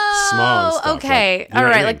 oh, Smile and stuff, okay. like, you know All what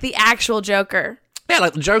I right, mean? like the actual Joker. Yeah,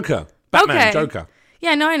 like the Joker. Batman, Okay. Joker.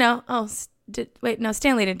 Yeah, no, I know. Oh, no,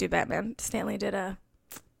 Stanley didn't do Batman. Stanley did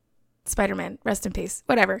Spider-Man. Rest in peace.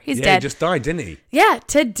 Whatever. He's Yeah, dead. he just died, didn't he? Yeah,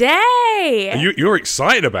 today. You're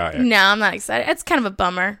excited about it. No, I'm not excited. It's kind of a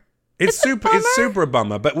bummer. It's a super. bummer. It's super a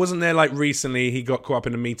bummer. But wasn't there like recently he got caught up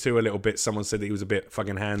in the Me Too a little bit? Someone said that he was a bit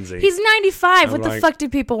fucking handsy. He's 95. What the like- fuck do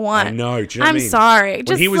people want? I know. Do you know what I I'm mean? sorry. When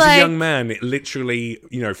Just he was like, a young man, it literally,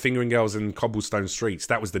 you know, fingering girls in cobblestone streets.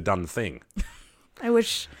 That was the done thing. I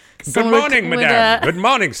wish. Good someone morning, would, madame. Good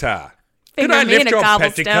morning, sir. Could finger I me in lift a your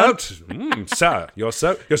cobblestone. petticoat, sir?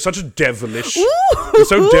 You're such a devilish. You're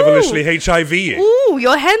so devilishly HIV-y. Ooh,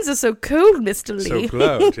 your hands are so cold, Mr. Lee. So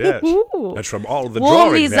close, yes. Ooh. That's from all the Warm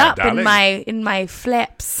drawing these there, up darling. in my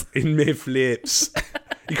flaps. In my flips.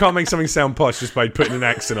 You can't make something sound posh just by putting an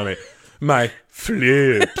accent on it. My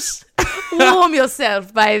flips. Warm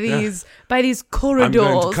yourself by these corridors. I'm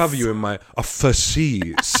going to cover you in my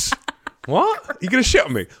facies. What? You gonna shit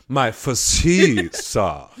on me? My facies,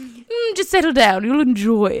 sir. Just settle down. You'll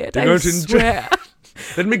enjoy it. I going to enjoy- swear.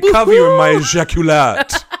 Let me cover you in my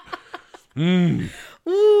ejaculate.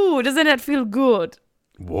 Ooh, doesn't that feel good?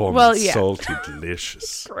 Warm, Well, and yeah. salty,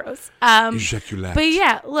 delicious. Gross. Ejaculate. But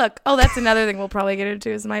yeah, look. Oh, that's another thing we'll probably get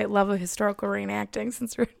into is my love of historical reenacting.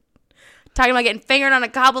 Since we're talking about getting fingered on a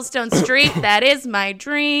cobblestone street, that is my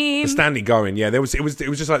dream. Stanley going, yeah. It was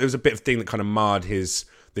just like there was a bit of thing that kind of marred this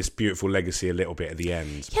beautiful legacy a little bit at the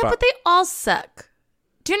end. Yeah, but they all suck.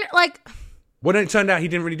 Do you know, like? Well, then it turned out he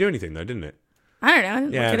didn't really do anything though, didn't it? I don't know. I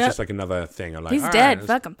didn't Yeah, look it it's up. just like another thing. I'm like, He's all dead. right,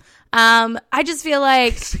 Fuck him. I just feel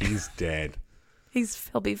like he's dead.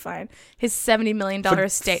 he'll be fine. His $70 million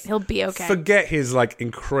estate, he'll be okay. Forget his like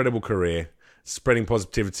incredible career, spreading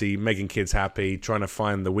positivity, making kids happy, trying to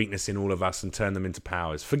find the weakness in all of us and turn them into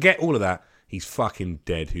powers. Forget all of that. He's fucking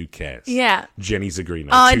dead. Who cares? Yeah. Jenny Zagrino,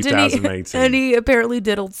 And 2018. and he apparently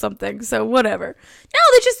diddled something, so whatever. No,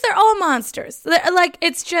 they're all monsters. Like,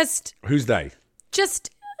 it's just Who's they?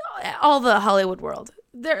 all the Hollywood world.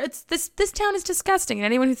 This town is disgusting, and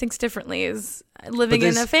anyone who thinks differently is living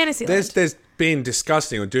in a fantasy land. There's being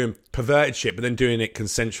disgusting or doing perverted shit, but then doing it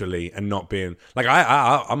consensually and not being like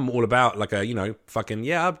I'm all about like a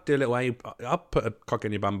fucking I'll do a little I'll put a cock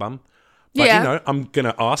in your bum, But, Yeah. you know, I'm going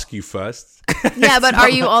to ask you first. Yeah, but are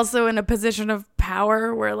you also in a position of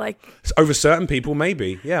power where like... Over certain people,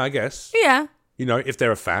 maybe. Yeah, I guess. Yeah. You know, if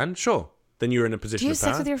they're a fan, sure. Then you're in a Do position you of have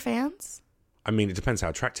sex power. with your fans? I mean, it depends how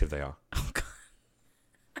attractive they are. Oh, God.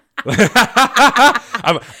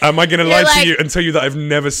 Am I going to lie like- to you and tell you that I've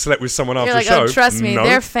never slept with someone after You're like, a show? oh, trust me, No.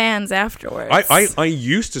 they're fans afterwards. I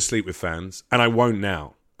used to sleep with fans, and I won't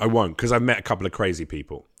now. I won't, because I've met a couple of crazy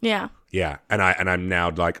people. Yeah. Yeah, and I'm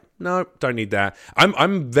now like, no, don't need that.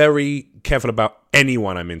 I'm very careful about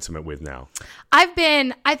anyone I'm intimate with now. I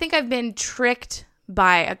think I've been tricked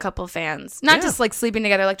by a couple fans. Not Yeah. just like sleeping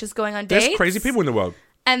together, like just going on dates. There's crazy people in the world.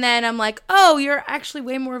 And then I'm like, oh, you're actually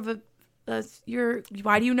way more of a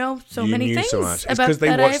why do you know so You many knew things? so much. It's about because they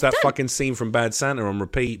that watched I've that done? fucking scene from Bad Santa on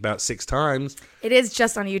repeat about 6 times. It is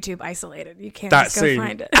just on YouTube, isolated. You can't That just go scene.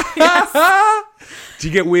 find it. Do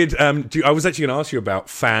you get weird? I was actually going to ask you about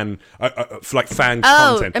fan fan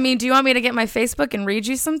Oh, content. I mean, do you want me to get my Facebook and read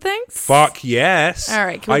you some things? Fuck yes. All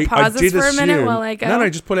right, can we pause this did for a minute assume- while I go? No,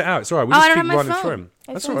 just pull it out. It's all right. We'll Oh, just I don't keep have my running phone. through 'em.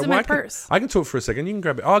 My That's phone's all right. in Well, my I can- purse. I can talk for a second. You can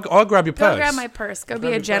grab it. I'll grab your purse. Go grab my purse. Go be Grab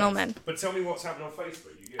a your purse. gentleman. But tell me what's happening on Facebook.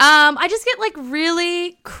 I just get like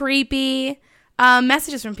really creepy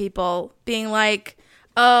messages from people being like,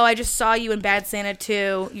 oh, I just saw you in Bad Santa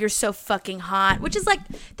 2. You're so fucking hot. Which is like,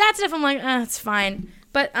 that stuff I'm like, it's fine.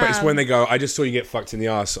 But it's when they go, I just saw you get fucked in the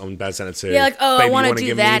ass on Bad Santa 2. yeah, like, oh, Baby, I want you to wanna do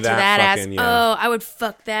give me that to that ass. fucking- yeah. Oh, I would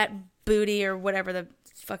fuck that booty or whatever the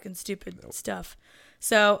fucking stupid stuff.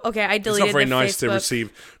 So, okay, I It's deleted not very the nice to Facebook.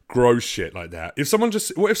 receive gross shit like that.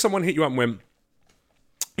 What if someone hit you up and went,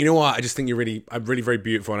 you know what, I just think I'm really very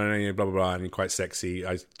beautiful and I know you're blah, blah, blah, and you're quite sexy.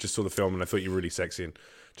 I just saw the film and I thought you were really sexy and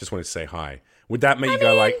just wanted to say hi. Would that make you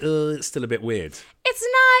go like, it's still a bit weird? It's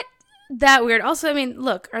not that weird. Also, I mean,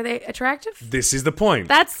 look, are they attractive? This is the point.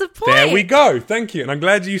 That's the point. There we go. Thank you. And I'm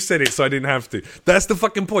glad you said it so I didn't have to. That's the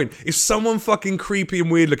fucking point. If someone fucking creepy and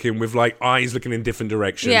weird looking with like eyes looking in different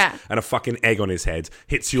directions Yeah. and a fucking egg on his head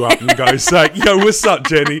hits you up and goes like, yo, what's up,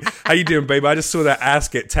 Jenny? How you doing, baby? I just saw that ass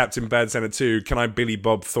get tapped in Bad Santa 2. Can I Billy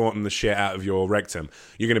Bob Thornton the shit out of your rectum?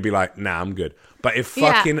 You're going to be like, nah, I'm good. But if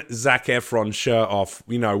Yeah. fucking Zac Efron shirt off,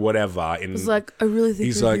 you know, whatever. It's like, I really think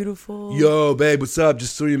He's you're like, beautiful. yo, babe, what's up?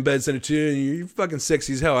 Just saw you in Bad Santa 2 and you're fucking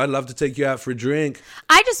sexy as hell. I'd love to take you out for a drink.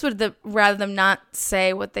 I just would rather them not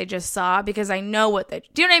say what they just saw because I know what they.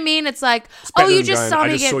 Do you know what I mean? It's like, better oh, you than just going, saw I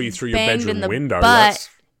me just get saw you through your banged bedroom in the window. butt. That's-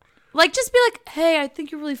 Like, just be like, hey, I think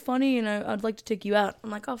you're really funny and I'd like to take you out. I'm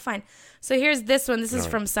like, oh, fine. So here's this one. This is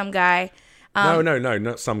from some guy. No,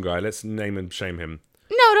 not some guy. Let's name and shame him.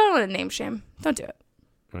 No, don't want to name shame. Don't do it.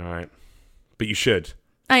 All right. But you should.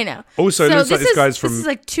 I know. Also, it looks like this guy's from This is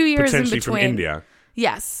like 2 years in potentially between. from India.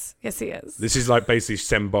 Yes. Yes, he is. This is like basically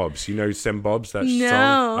Sem Bobs. You know Sem Bobs? That No.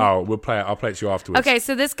 song? Oh, we'll play it. I'll play it to you afterwards. Okay,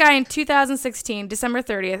 so this guy in 2016, December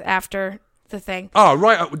 30th, after the thing. Oh,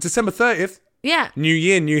 right. December 30th. Yeah. New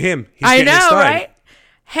year, new him. He's I getting it know, started. right?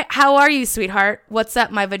 Hey, how are you, sweetheart? What's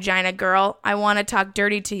up, my vagina girl? I want to talk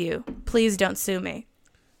dirty to you. Please don't sue me.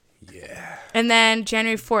 Yeah. And then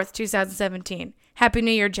January 4th, 2017. Happy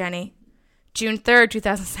New Year, Jenny. June 3rd,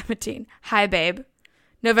 2017. Hi, babe.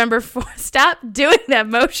 November 4th. Stop doing that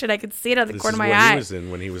motion. I can see it out the This corner is of my what eye. he was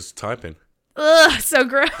in when he was typing. Ugh, so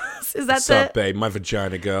gross. Is that What's up, babe? My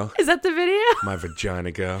vagina girl. Is that the video? My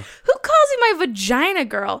vagina girl. Who calls you my vagina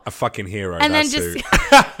girl? A fucking hero. And then that's just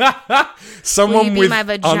who. Someone Will you be with my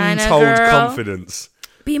vagina untold girl? confidence.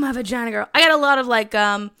 be my vagina girl. I got a lot of like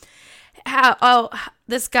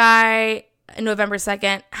this guy November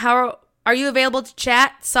 2nd. How are you available to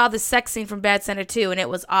chat? Saw the sex scene from Bad Santa 2 and it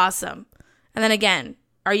was awesome. And then again,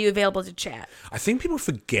 are you available to chat? I think people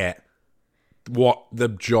forget what the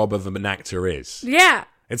job of an actor is. Yeah.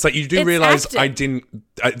 It's like you do It's realize acting.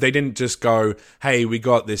 they didn't just go, hey, we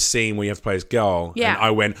got this scene where you have to play this girl. Yeah. And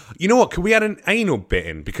I went, you know what? Could we add an anal bit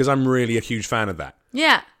in? Because I'm really a huge fan of that.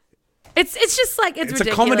 Yeah. It's just like it's It's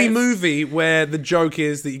ridiculous. a comedy movie where the joke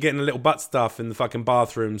is that you're getting a little butt stuff in the fucking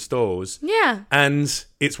bathroom stalls. Yeah. And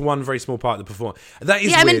it's one very small part of the performance. That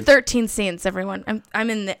is Yeah, I'm weird. in 13 scenes, everyone. I'm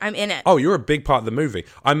in it. Oh, you're a big part of the movie.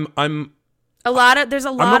 There's a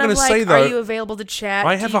not lot of gonna like, say, though, are you available to chat?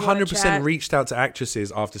 I Do have you wanna 100% chat? reached out to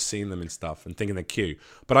actresses after seeing them and stuff and thinking they're cute.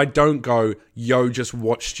 But I don't go, yo, just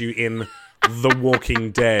watched you in The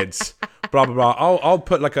Walking Dead. Blah blah blah. I'll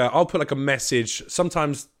put like a message.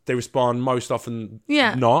 Sometimes they respond, most often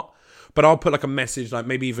not. But I'll put like a message, like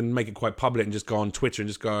maybe even make it quite public and just go on Twitter and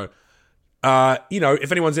just go,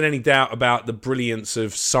 if anyone's in any doubt about the brilliance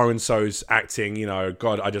of so-and-so's acting,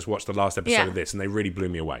 God, I just watched the last episode of this and they really blew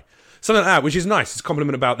me away. Something like that, which is nice. It's a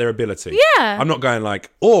compliment about their ability. Yeah. I'm not going like,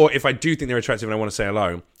 or if I do think they're attractive and I want to say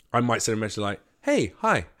hello, I might send a message like, hey,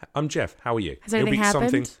 hi, I'm Jeff. How are you? Has anything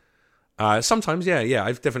happened? Sometimes, yeah.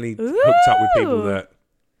 I've definitely hooked up with people that,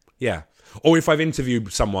 yeah. Or if I've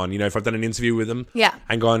interviewed someone, if I've done an interview with them,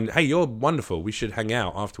 and gone, hey, you're wonderful, we should hang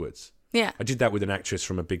out afterwards. Yeah. I did that with an actress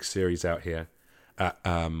from a big series out here at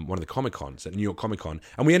one of the Comic-Cons, at New York Comic-Con,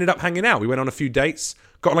 and we ended up hanging out. We went on a few dates,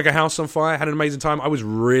 got like a house on fire, had an amazing time. I was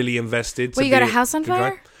really invested. Wait, you got a house on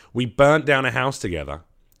fire? We burnt down a house together.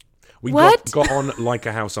 We What? got on like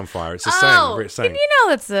a house on fire. It's a saying. It's a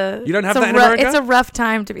saying. You don't have that in America? It's a rough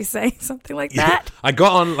time to be saying something like that. I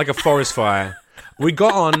got on like a forest fire. We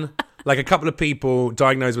got on like a couple of people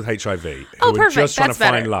diagnosed with HIV who were just trying to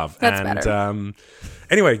find love. That's better.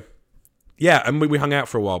 Anyway, yeah, and we hung out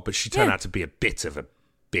for a while, but she turned out to be a bit of a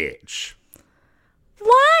bitch.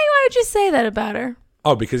 Why? Why would you say that about her?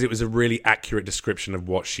 Oh, because it was a really accurate description of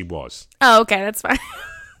what she was. Oh, okay, that's fine.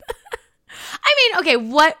 I mean, okay,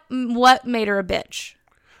 what made her a bitch?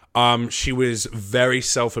 She was very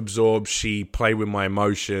self-absorbed. She played with my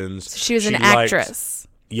emotions. She was an actress.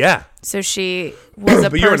 Yeah. So she was a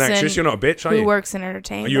person. But you're an actress. You're not a bitch, are you? Who works in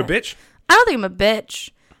entertainment. Are you a bitch? I don't think I'm a bitch.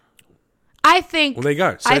 I think. Well, there you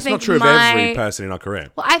go. So it's not true of every person in our career.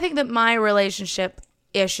 Well, I think that my relationship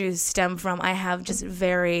issues stem from I have just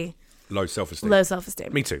very low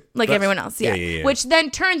self-esteem. Me too. Like everyone else, yeah. Which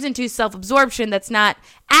then turns into self-absorption that's not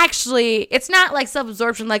actually, it's not like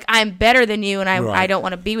self-absorption like I'm better than you and I don't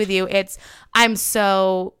want to be with you. It's I'm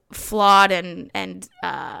so flawed and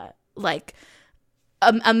like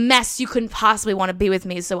a mess you couldn't possibly want to be with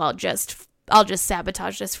me, so I'll just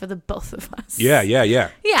sabotage this for the both of us. Yeah.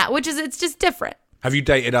 Yeah, which is, it's just different. Have you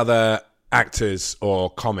dated other actors or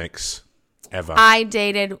comics ever? I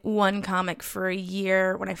dated one comic for a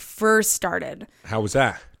year when I first started. How was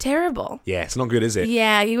that? Terrible. Yeah, it's not good, is it?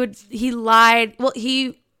 Yeah, he lied. Well,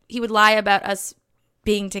 he would lie about us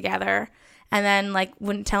being together, and then like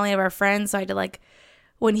wouldn't tell any of our friends. So I had to like,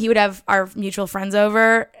 when he would have our mutual friends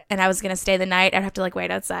over, and I was gonna stay the night, I'd have to like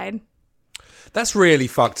wait outside. That's really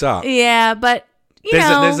fucked up. Yeah, but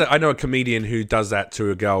I know a comedian who does that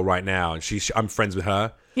to a girl right now, and I'm friends with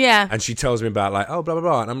her. Yeah. And she tells me about like, oh, blah, blah,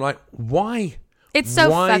 blah. And I'm like, why? It's so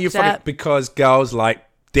why fucked up. Because girls like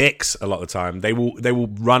dicks a lot of the time. They will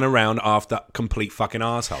run around after complete fucking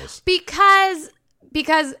assholes. Because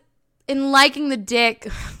in liking dicks,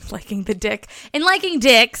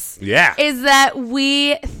 yeah, is that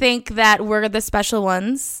we think that we're the special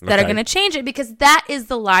ones that are going to change it, because that is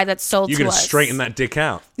the lie that's sold to us. You're going to straighten that dick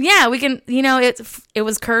out. Yeah, we can, it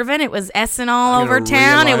was curving, it was S-ing all over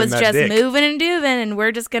town, it was just moving and dooving, and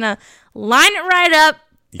we're just going to line it right up,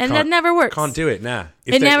 and that never works. Can't do it, nah.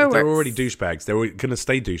 It never works. They're already douchebags. They're going to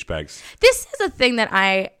stay douchebags. This is a thing that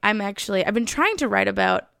I've been trying to write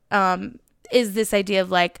about, is this idea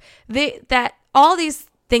of like that all these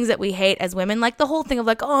things that we hate as women, like the whole thing of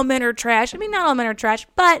like, oh, men are trash. I mean, not all men are trash,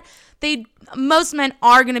 but most men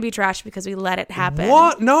are going to be trash because we let it happen.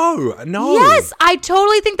 What? No. Yes, I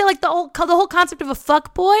totally think that like the whole concept of a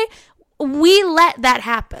fuck boy, we let that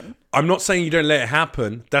happen. I'm not saying you don't let it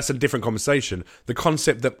happen. That's a different conversation. The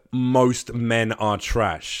concept that most men are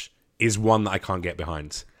trash is one that I can't get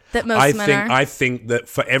behind. That most men are. I think that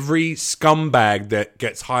for every scumbag that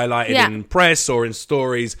gets highlighted in press or in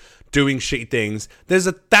stories doing shitty things, there's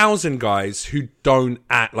 1,000 guys who don't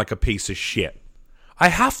act like a piece of shit. I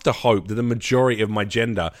have to hope that the majority of my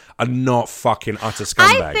gender are not fucking utter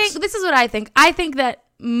scumbags. This is what I think. I think that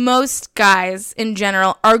most guys in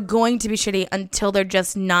general are going to be shitty until they're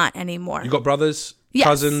just not anymore. You got brothers? Yes.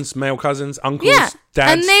 Cousins, male cousins, uncles,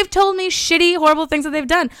 dads. And they've told me shitty, horrible things that they've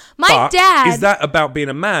done. My dad... Is that about being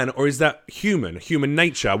a man, or is that human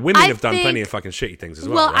nature? Women have done plenty of fucking shitty things as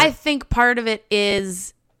well. Well, right? I think part of it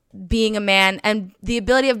is being a man and the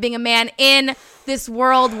ability of being a man in this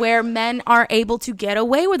world where men are able to get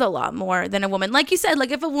away with a lot more than a woman. Like you said,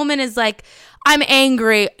 like if a woman is like, I'm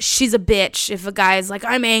angry, she's a bitch. If a guy is like,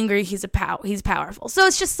 I'm angry, he's powerful. So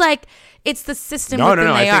it's just like, it's the system. No.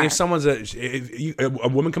 I think if someone's a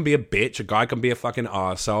woman can be a bitch, a guy can be a fucking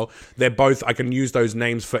arsehole. They're both, I can use those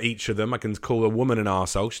names for each of them. I can call a woman an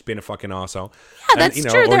arsehole. She's being a fucking arsehole. Yeah, that's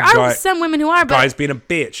true. There are some women who are, but guys being a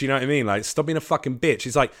bitch, you know what I mean? Like, stop being a fucking bitch.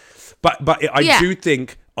 It's like, but I do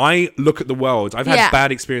think, I look at the world, I've had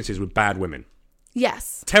bad experiences with bad women.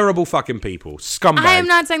 Yes. Terrible fucking people. Scumbags. I am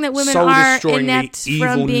not saying that women are inept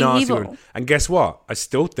from being evil. Women. And guess what? I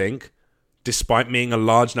still think, despite being a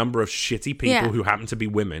large number of shitty people who happen to be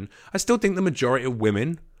women, I still think the majority of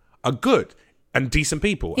women are good and decent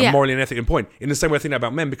people and morally and ethically on point. In the same way I think that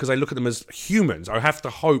about men, because I look at them as humans. I have to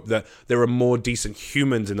hope that there are more decent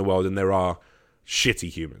humans in the world than there are shitty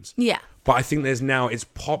humans. Yeah. But I think it's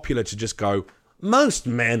popular to just go, most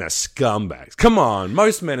men are scumbags. Come on,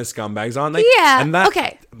 most men are scumbags, aren't they? Yeah. And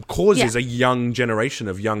that causes a young generation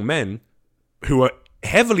of young men who are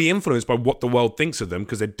heavily influenced by what the world thinks of them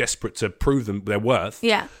because they're desperate to prove them their worth.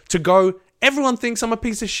 Yeah. To go, everyone thinks I'm a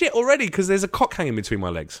piece of shit already because there's a cock hanging between my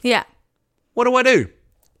legs. Yeah. What do I do?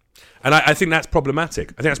 And I think that's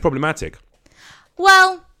problematic.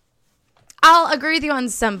 Well, I'll agree with you on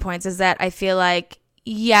some points. Is that I feel like,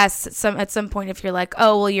 yes, at some point, if you're like,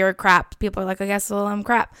 oh, well, you're crap, people are like, I guess, well, I'm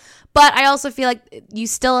crap. But I also feel like you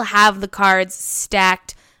still have the cards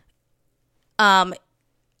stacked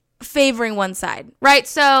favoring one side, right?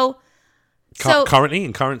 So currently,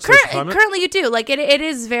 in current social climate? Currently you do. Like, it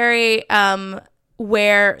is very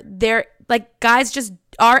where they're, like, guys just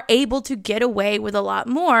are able to get away with a lot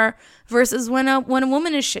more versus when a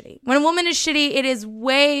woman is shitty. When a woman is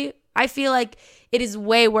shitty, I feel like it is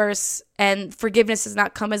way worse, and forgiveness does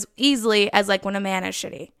not come as easily as like when a man is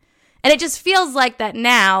shitty. And it just feels like that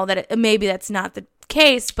now, that maybe that's not the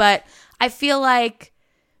case, but I feel like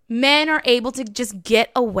men are able to just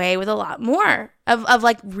get away with a lot more of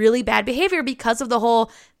like really bad behavior because of the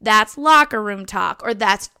whole that's locker room talk or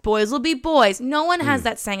that's boys will be boys. No one has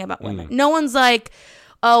that saying about women. No one's like,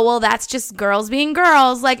 oh, well, that's just girls being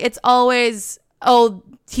girls. Like, it's always, oh,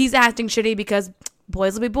 he's acting shitty because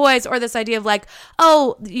boys will be boys, or this idea of like,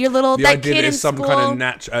 oh, your little the that idea kid that in some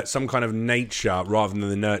school. some kind of nature rather than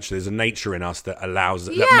the nurture. There's a nature in us that allows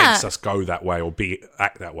that Yeah. makes us go that way or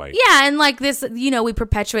act that way. Yeah, and like this, we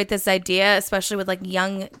perpetuate this idea, especially with like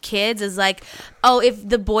young kids, is like, oh, if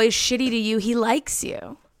the boy's shitty to you, he likes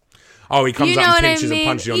you. Oh, he comes You know up and what I pinches and mean?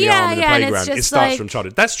 punches you on the Yeah, arm in the yeah, and it's playground. It just starts like- from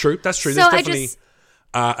childhood. That's true. So There's I definitely just-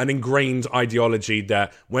 an ingrained ideology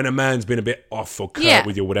that when a man's been a bit off or curt Yeah.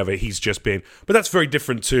 with you or whatever, he's just been. But that's very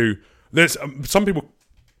different to. There's some people.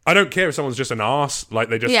 I don't care if someone's just an arse. Like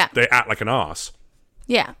they act like an arse.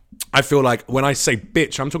 Yeah, I feel like when I say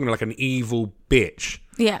bitch, I'm talking like an evil bitch.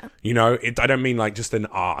 yeah, You know, I don't mean like just an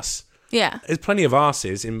arse. yeah. There's plenty of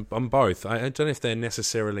arses on both. I don't know if they're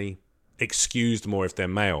necessarily excused more if they're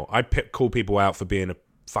male. I call people out for being a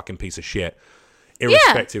fucking piece of shit,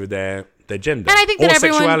 irrespective of their gender, And I think or that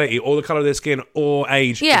everyone- sexuality, or the color of their skin, or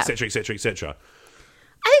age, Yeah. etc., etc., etc.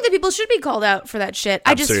 I think that people should be called out for that shit.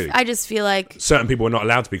 Absolutely. I just feel like Certain people are not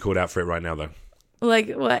allowed to be called out for it right now, though.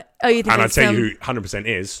 what? Oh, you think? And I it's tell some- you who 100%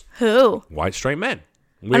 is who? white straight men.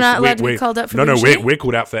 We're not allowed to be called out for no, being we're shitty? we're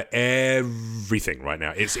called out for everything right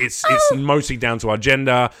now. It's mostly down to our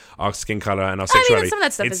gender, our skin color, and our sexuality. some of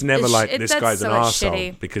that stuff it's is- never is- like it- this that's guy's an so much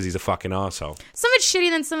arsehole shitty. because he's a fucking arsehole. Some of it's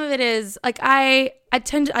shitty, then some of it is like I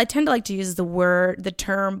tend to like to use the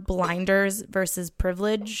term blinders versus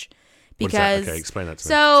privilege What's that? because Okay, explain that to me.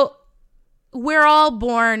 so we're all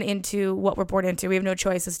born into what we're born into. We have no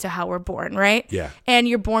choice as to how we're born, right? Yeah. And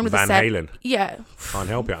you're born with Van a set. Halen. Yeah. Can't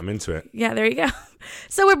help it. I'm into it. Yeah, there you go.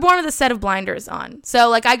 So we're born with a set of blinders on. So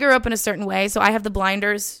like I grew up in a certain way, so I have the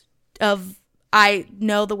blinders of I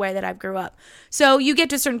know the way that I grew up. So you get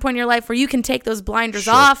to a certain point in your life where you can take those blinders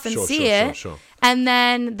off and see it. Sure. And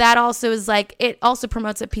then that also is like, it also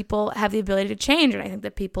promotes that people have the ability to change. And I think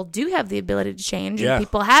that people do have the ability to change. Yeah. And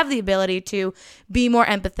people have the ability to be more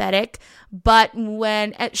empathetic. But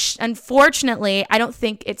unfortunately, I don't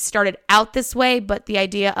think it started out this way, but the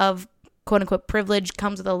idea of quote unquote privilege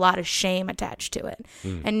comes with a lot of shame attached to it.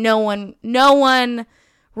 And no one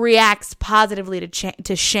reacts positively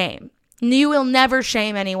to shame. You will never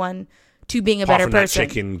shame anyone to being a Apart better from person. that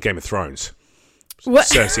chick in Game of Thrones, What?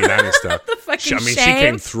 Cersei Lannister. fucking she shame?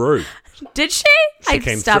 came through. Did she? She I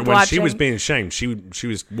came stopped through when watching. she was being shamed. She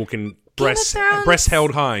was walking Thrones? breast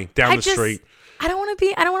held high down the street. I don't want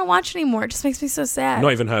to watch anymore. It just makes me so sad.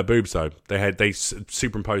 Not even her boobs though. They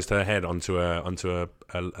superimposed her head onto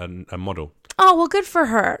a model. Oh, well, good for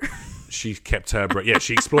her. She kept her.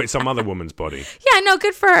 She exploited some other woman's body. Yeah, no,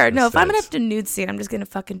 good for her. No, if I'm Instead. going to have to nude scene, I'm just going to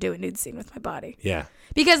fucking do a nude scene with my body. Yeah.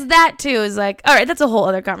 Because that, too, is like, all right, that's a whole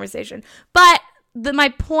other conversation. But my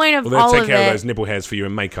point of Well, they'll all take of care it, of those nipple hairs for you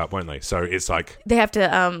in makeup, won't they? So it's like they have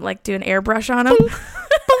to, like, do an airbrush on them.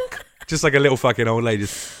 just like a little fucking old lady.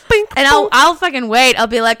 And I'll fucking wait. I'll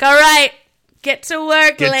be like, all right, get to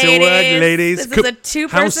work, Get ladies. to work, ladies. This is a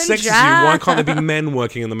two-person How sexy job. is you? Why can't there be men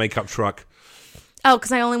working in the makeup truck? Oh,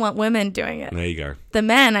 because I only want women doing it. There you go. The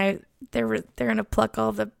men, they're gonna pluck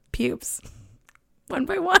all the pubes, one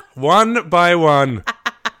by one. One by one.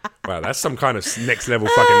 Wow, that's some kind of next level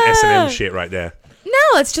fucking S&M shit right there.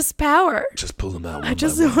 No, it's just power. Just pull them out. I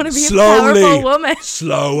just want to be Slowly. a powerful woman.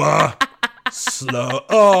 Slower. Slow.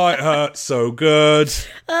 Oh, it hurts so good.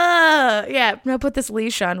 Yeah. No, put this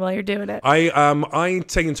leash on while you're doing it. I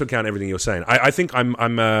take into account everything you're saying. I think I'm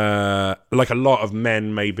like a lot of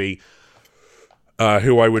men maybe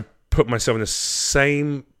who I would put myself in the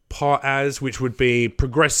same part as, which would be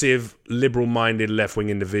progressive, liberal-minded, left-wing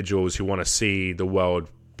individuals who want to see the world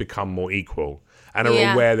become more equal and are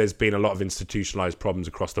Yeah. aware there's been a lot of institutionalized problems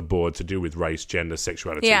across the board to do with race, gender,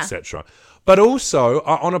 sexuality, Yeah. etc. But also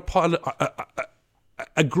are on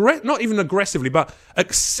not even aggressively, but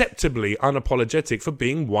acceptably unapologetic for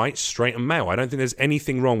being white, straight, and male. I don't think there's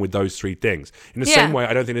anything wrong with those three things. In the same way,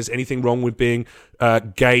 I don't think there's anything wrong with being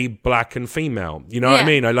gay, black, and female. You know what I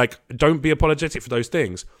mean? Don't be apologetic for those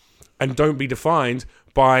things, and don't be defined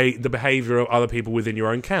by the behavior of other people within your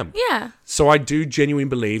own camp. Yeah. So I do genuinely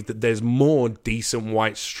believe that there's more decent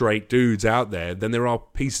white straight dudes out there than there are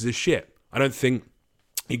pieces of shit. I don't think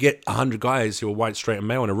you get 100 guys who are white, straight, and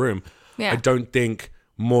male in a room. Yeah. I don't think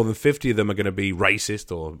more than 50 of them are going to be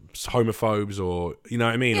racist or homophobes or, you know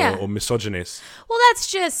what I mean, Yeah. or misogynists. Well,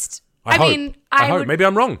 that's just. I hope. mean, I hope. would- Maybe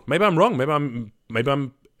I'm wrong. Maybe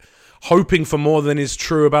I'm hoping for more than is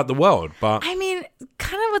true about the world. But I mean,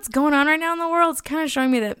 kind of what's going on right now in the world is kind of showing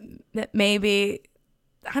me that maybe,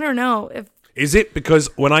 I don't know if. is it because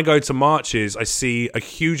when I go to marches, I see a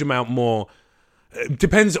huge amount more.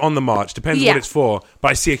 Depends on the march, depends what it's for, but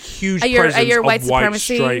I see a huge presence your of white white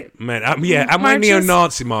supremacy straight men. At my marches?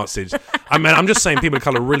 neo-Nazi marches. I'm just saying people of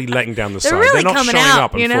colour are really letting down the They're side. really They're not coming showing out,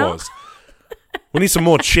 up in you know? force. We need some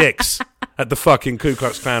more chicks at the fucking Ku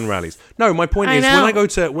Klux Klan rallies. No, my point is know.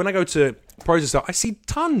 when I go to protests, I see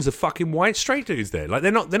tons of fucking white straight dudes there. Like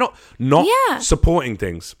they're not Yeah. supporting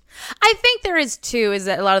things. I think there is too, is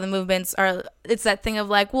that a lot of the movements are, it's that thing of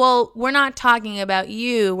like, well, we're not talking about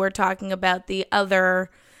you, we're talking about the other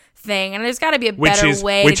thing, and there's got to be a better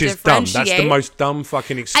way which to is dumb. differentiate. That's the most dumb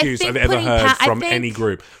fucking excuse think I've ever putting heard I from think- any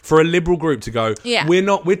group. For a liberal group to go, Yeah.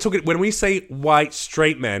 we're talking, when we say white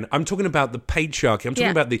straight men, I'm talking about the patriarchy. I'm talking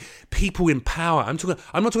Yeah. about the people in power. I'm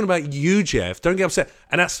not talking about you, Jeff. Don't get upset.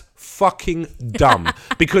 And that's fucking dumb.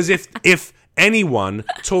 Because if anyone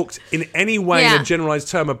talked in any way in Yeah. a generalized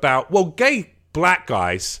term about, well, gay black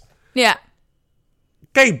guys Yeah.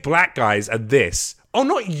 are this. Oh,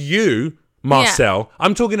 not you, Marcel.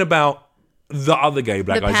 I'm talking about the other gay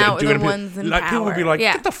black The guys. power- that are doing the ones in like people would be power. like,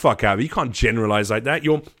 Yeah. get the fuck out of it. You can't generalize like that.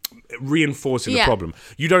 You're reinforcing the Yeah. problem.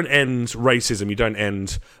 You don't end racism. You don't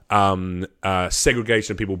end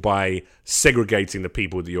segregation of people by segregating the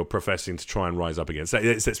people that you're professing to try and rise up against.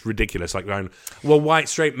 That's ridiculous. Like going, well, white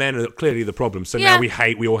straight men are clearly the problem. So Yeah. now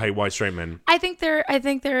we all hate white straight men. I think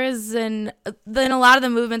there is in a lot of the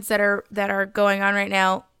movements that are going on right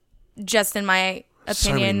now, just in my So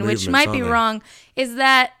many opinion, which movements, might be aren't there? wrong, is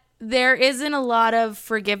that there isn't a lot of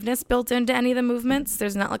forgiveness built into any of the movements.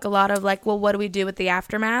 There's not like a lot of like, well, what do we do with the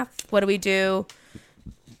aftermath? What do we do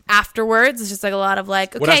afterwards? It's just like a lot of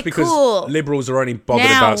like, Well, okay, that's because cool. liberals are only bothered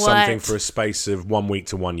Now about something what? for a space of 1 week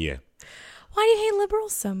to 1 year. Why do you hate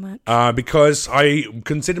liberals so much? Because I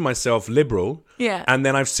consider myself liberal. Yeah. And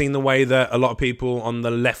then I've seen the way that a lot of people on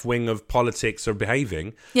the left wing of politics are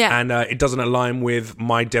behaving. Yeah. And it doesn't align with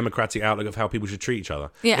my democratic outlook of how people should treat each other.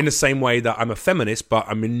 Yeah. In the same way that I'm a feminist, but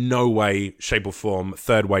I'm in no way, shape or form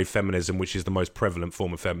third wave feminism, which is the most prevalent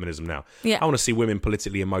form of feminism now. Yeah. I want to see women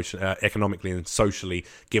politically, economically and socially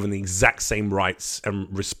given the exact same rights and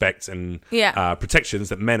respect and Yeah. protections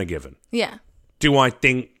that men are given. Yeah. Do I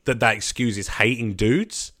think that excuses hating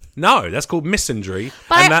dudes? No, that's called misandry.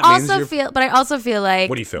 But and that I means also feel like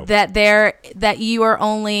What do you feel? that you are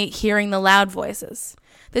only hearing the loud voices.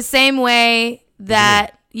 The same way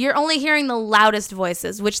that you're only hearing the loudest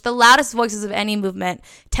voices, which the loudest voices of any movement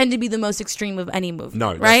tend to be the most extreme of any movement.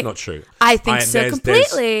 No, right? that's not true. I think so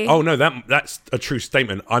completely. Oh no, that's a true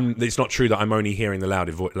statement. It's not true that I'm only hearing the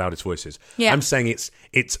loudest voices. Yeah. I'm saying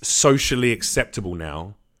it's socially acceptable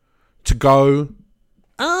now to go,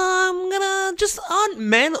 I'm gonna just, aren't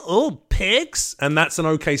men all pigs? And that's an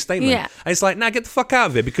okay statement. Yeah. And it's like, nah, get the fuck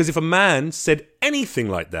out of it. Because if a man said anything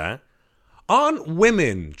like that, aren't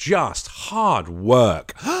women just hard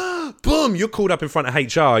work? Boom, you're called up in front of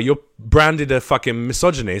HR. You're branded a fucking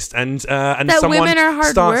misogynist, and That someone women are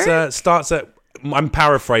hard starts at. I'm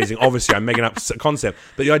paraphrasing. Obviously, I'm making up a concept.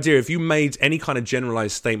 But the idea, if you made any kind of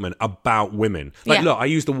generalized statement about women, like, Yeah. look, I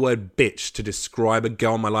used the word bitch to describe a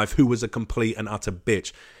girl in my life who was a complete and utter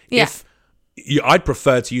bitch. Yeah. I'd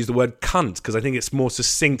prefer to use the word cunt because I think it's more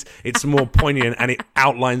succinct, it's more poignant, and it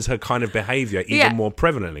outlines her kind of behavior even Yeah. more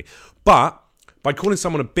prevalently. But by calling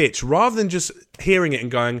someone a bitch, rather than just hearing it and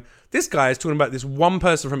going, this guy is talking about this one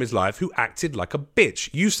person from his life who acted like a bitch.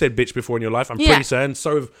 You said bitch before in your life. I'm Yeah. pretty certain.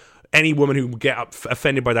 So have any woman who would get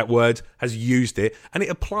offended by that word has used it, and it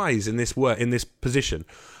applies in this word, in this position.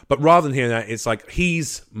 But rather than hearing that, it's like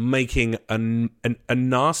he's making a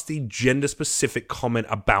nasty gender-specific comment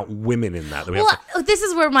about women in that. We have to, Well, this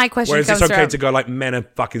is where my question whereas comes it's okay from. to go like men are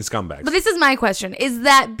fucking scumbags. But this is my question: is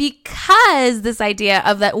that because this idea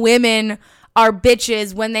of that women are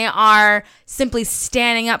bitches when they are simply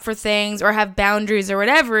standing up for things or have boundaries or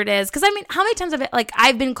whatever it is. Because I mean, how many times have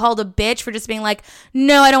I've been called a bitch for just being like,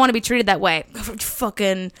 no, I don't want to be treated that way.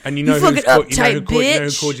 Fucking, and you know who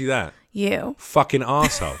called you that? You. Fucking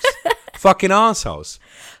assholes. Fucking assholes.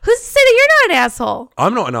 Who's to say that you're not an asshole?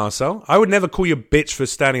 I'm not an arsehole. I would never call you a bitch for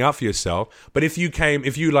standing up for yourself. But if you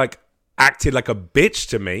acted like a bitch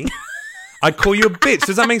to me, I'd call you a bitch.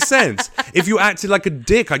 Does that make sense? If you acted like a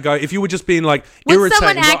dick, I'd go, if you were just being like irritating,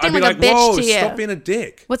 someone acting I'd be like like, a bitch whoa, to you? stop being a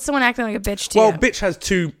dick. What's someone acting like a bitch to you? Well, bitch has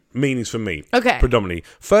two meanings for me. Okay. Predominantly.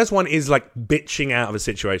 First one is like bitching out of a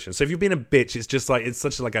situation. So if you're being a bitch, it's just like, it's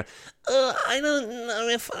such like a, I don't know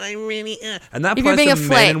if I really am. And that applies to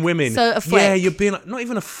men and women. So a flake. Yeah, you're being, not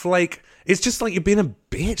even a flake. It's just like you're being a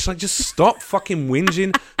bitch. Like, just stop fucking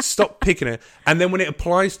whinging. Stop picking it. And then when it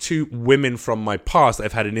applies to women from my past that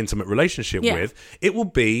I've had an intimate relationship with, it will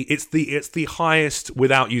be, it's the highest,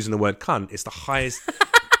 without using the word cunt, it's the highest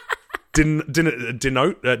denoted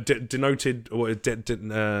or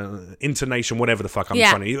intonation, whatever the fuck I'm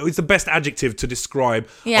trying to. It's the best adjective to describe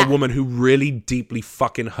a woman who really deeply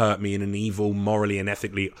fucking hurt me in an evil, morally and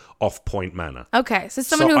ethically off-point manner. Okay, so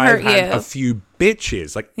someone who hurt I've had you. a few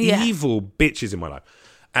bitches, like evil bitches in my life.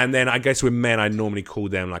 And then I guess with men, I normally call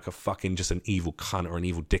them like a fucking just an evil cunt or an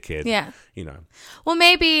evil dickhead. Yeah. You know. Well,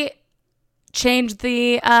 maybe change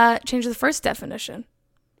the first definition.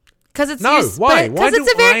 Because it's why? Because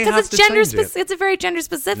it's very gender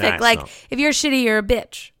specific. Nah, like not. if you're shitty, you're a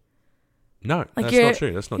bitch. No, like that's not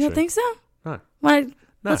true. That's not true. You don't think so? No.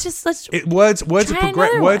 Let's words try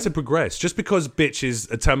have progressed. Just because bitch is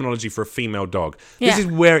a terminology for a female dog, this is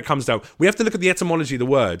where it comes down. We have to look at the etymology of the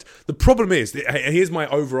word. The problem is, here's my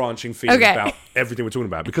overarching feeling about everything we're talking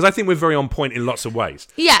about, because I think we're very on point in lots of ways.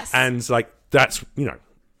 Yes, and like that's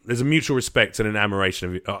there's a mutual respect and an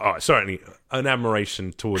admiration of certainly an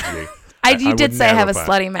admiration towards you. You did say I have a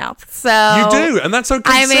slutty mouth, so you do, and that's okay.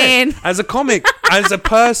 I mean, as a comic, as a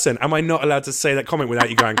person, am I not allowed to say that comment without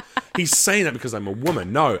you going, he's saying that because I'm a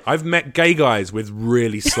woman? No, I've met gay guys with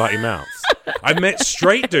really slutty mouths. I've met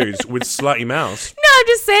straight dudes with slutty mouths. No, I'm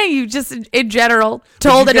just saying, you just in general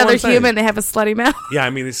told another human they have a slutty mouth. Yeah, I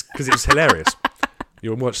mean, it's because it was hilarious.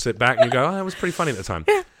 You watch it back and you go, oh, that was pretty funny at the time.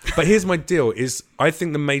 Yeah. But here's my deal: is I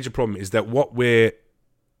think the major problem is that what we're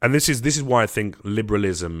and this is why I think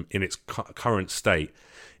liberalism in its current state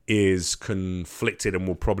is conflicted and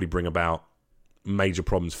will probably bring about major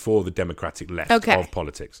problems for the democratic left of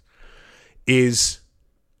politics. Is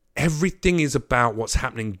everything is about what's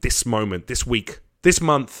happening this moment, this week, this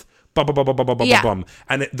month,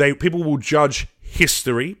 and people will judge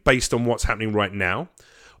history based on what's happening right now,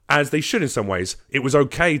 as they should in some ways. It was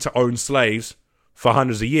okay to own slaves for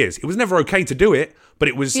hundreds of years. It was never okay to do it, but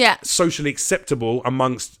it was socially acceptable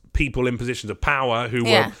amongst people in positions of power who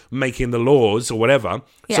were making the laws or whatever.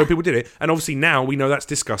 Yeah. So people did it. And obviously now we know that's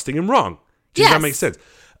disgusting and wrong. Does that make sense?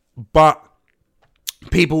 But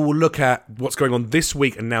people will look at what's going on this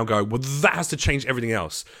week and now go, well, that has to change everything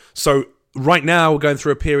else. So right now we're going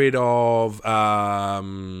through a period of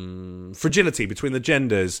fragility between the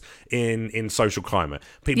genders in social climate.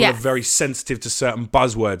 People are very sensitive to certain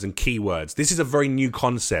buzzwords and keywords. This is a very new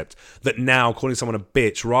concept that now calling someone a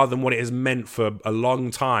bitch, rather than what it has meant for a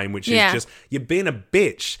long time, which is just, you're being a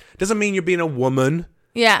bitch. Doesn't mean you're being a woman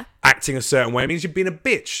acting a certain way. It means you're being a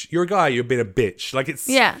bitch. You're a guy, you're being a bitch. Like it's...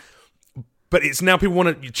 Yeah. But it's now people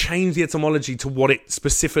want to change the etymology to what it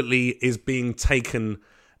specifically is being taken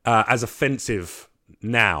as offensive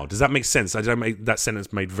now. Does that make sense? I don't make that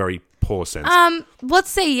sentence made very poor sense. Let's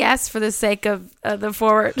say yes for the sake of the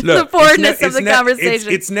forwardness of the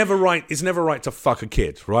conversation. It's never right. It's never right to fuck a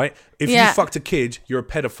kid, right? If you fucked a kid, you're a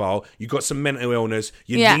pedophile. You got some mental illness.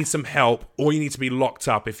 You need some help, or you need to be locked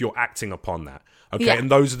up if you're acting upon that. Okay,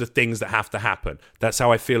 and those are the things that have to happen. That's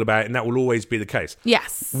how I feel about it, and that will always be the case.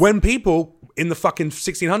 Yes. When people in the fucking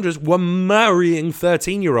 1600s were marrying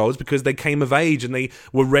 13-year-olds because they came of age and they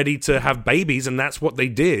were ready to have babies, and that's what they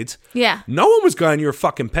did. Yeah. No one was going, you're a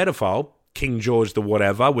fucking pedophile. King George the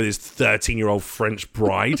whatever with his 13-year-old French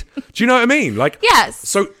bride. Do you know what I mean? Like, yes.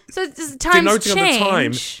 So times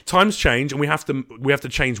change. Times change, and we have to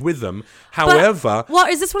change with them. However,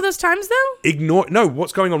 is this one of those times though?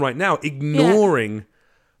 What's going on right now? Ignoring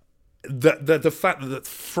the fact that the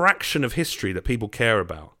fraction of history that people care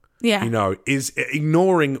about, is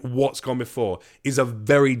ignoring what's gone before is a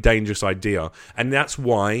very dangerous idea, and that's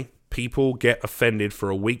why people get offended for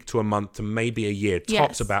a week to a month to maybe a year tops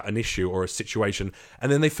Yes. about an issue or a situation,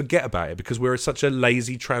 and then they forget about it because we're such a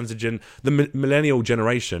lazy, transigent, the millennial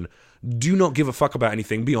generation do not give a fuck about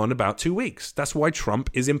anything beyond about 2 weeks. That's why Trump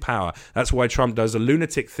is in power. That's why Trump does a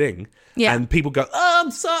lunatic thing. Yeah. And people go, oh, I'm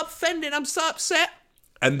so offended. I'm so upset.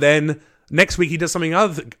 And then next week he does something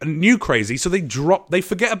new crazy. So they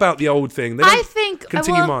forget about the old thing. They don't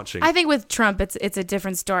continue marching. I think with Trump, it's a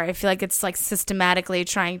different story. I feel like it's like systematically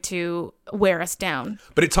trying to wear us down.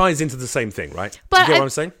 But it ties into the same thing, right? But you get what I'm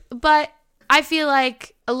saying? But I feel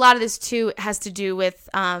like a lot of this too has to do with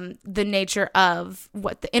the nature of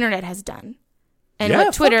what the internet has done and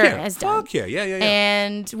what Twitter has done. Fuck yeah.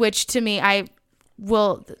 And which to me, I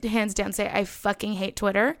will hands down say I fucking hate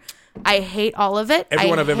Twitter. I hate all of it.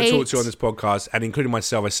 Everyone I've ever talked to on this podcast, and including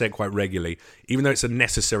myself, I say it quite regularly, even though it's a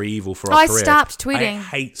necessary evil for our career. I stopped tweeting. I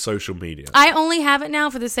hate social media. I only have it now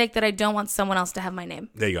for the sake that I don't want someone else to have my name.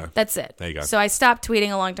 There you go. That's it. There you go. So I stopped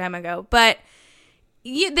tweeting a long time ago. But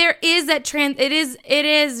there is that it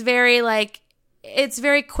is very like, it's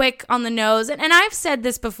very quick on the nose. And I've said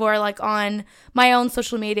this before, like on my own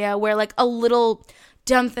social media, where like a little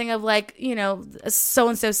dumb thing of like, you know,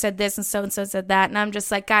 so-and-so said this and so-and-so said that. And I'm just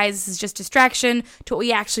like, guys, this is just distraction to what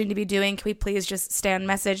we actually need to be doing. Can we please just stay on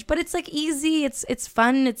message? But it's like easy. It's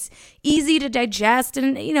fun. It's easy to digest.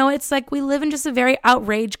 And, you know, it's like we live in just a very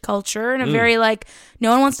outrage culture and a very like no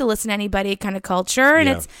one wants to listen to anybody kind of culture. And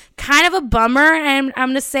it's kind of a bummer. And I'm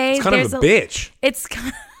going to say it's kind of a bitch. It's kind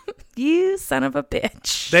of, you son of a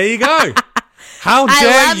bitch. There you go. How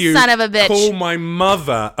dare you son of a bitch. call my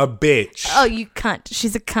mother a bitch? Oh, you cunt.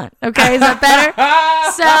 She's a cunt. Okay, is that better?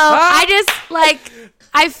 So I just like,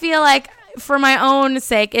 I feel like for my own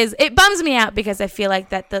sake, it bums me out because I feel like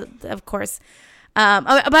that of course.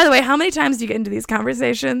 By the way, how many times do you get into these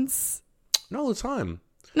conversations? Not all the time.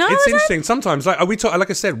 No, it's interesting. Sometimes, like like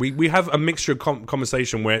I said, we have a mixture of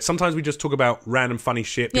conversation where sometimes we just talk about random funny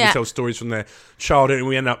shit. People tell stories from their childhood, and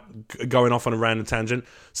we end up going off on a random tangent.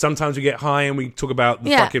 Sometimes we get high and we talk about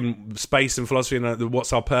the fucking space and philosophy and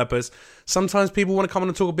what's our purpose. Sometimes people want to come on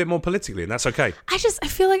and talk a bit more politically, and that's okay. I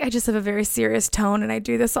feel like I just have a very serious tone, and I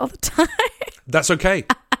do this all the time. That's okay.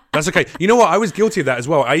 That's okay. You know what? I was guilty of that as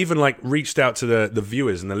well. I even like reached out to the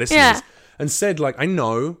viewers and the listeners and said, like, I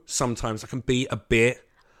know sometimes I can be a bit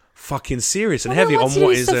fucking serious and heavy on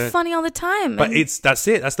what is so funny all the time. But that's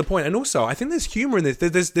it. That's the point. And also, I think there's humor in this.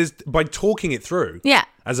 There's by talking it through. Yeah.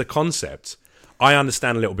 As a concept, I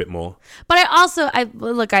understand a little bit more. But I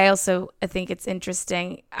also think it's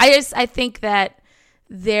interesting. I think that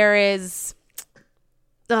there's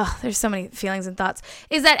so many feelings and thoughts.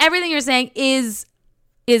 Is that everything you're saying is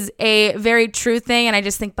a very true thing, and I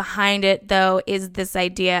just think behind it though is this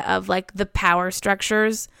idea of like the power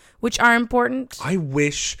structures which are important. I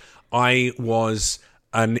wish I was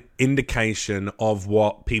an indication of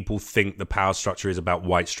what people think the power structure is about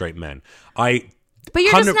white straight men. But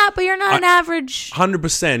you're just not. But you're not an average.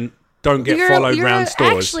 100% don't get followed around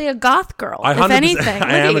stores. You're actually a goth girl. If 100%, anything,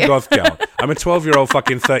 I am a goth girl. I'm a 12-year-old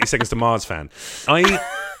fucking 30 Seconds to Mars fan. I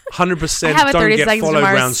 100% don't get followed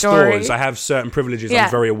around stores. I have certain privileges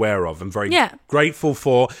I'm very aware of and very grateful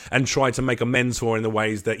for, and try to make amends for in the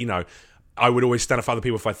ways that, you know, I would always stand up for other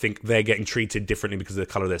people if I think they're getting treated differently because of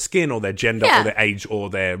the colour of their skin or their gender or their age or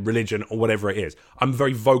their religion or whatever it is. I'm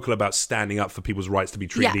very vocal about standing up for people's rights to be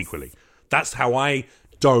treated equally. That's how I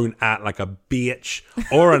don't act like a bitch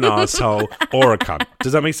or an asshole or a cunt.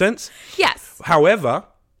 Does that make sense? Yes. However,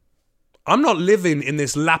 I'm not living in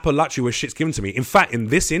this lap of luxury where shit's given to me. In fact, in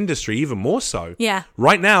this industry, even more so. Yeah.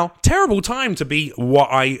 Right now, terrible time to be what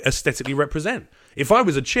I aesthetically represent. If I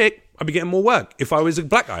was a chick, I'd be getting more work. If I was a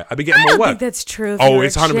black guy, I'd be getting more work. I don't think that's true. Oh,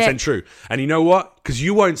 it's 100% true. And you know what? Because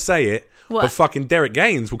you won't say it, what? but fucking Derek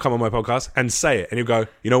Gaines will come on my podcast and say it. And he'll go,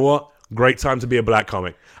 you know what? Great time to be a black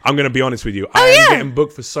comic. I'm going to be honest with you. I am getting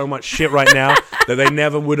booked for so much shit right now that they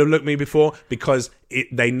never would have looked me before because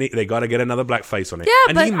they got to get another black face on it. Yeah,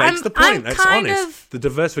 and but he makes the point. That's honest. Of, the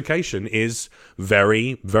diversification is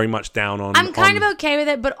very, very much down on. I'm kind of okay with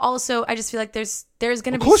it, but also I just feel like there's going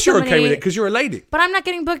to be. Of course, you're okay with it because you're a lady. But I'm not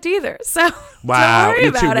getting booked either. So wow,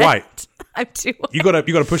 you're too white. I'm too white. You got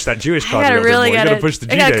to push that Jewish card. You got to push the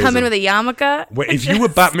Judaism. I got to come in with a yarmulke. If you were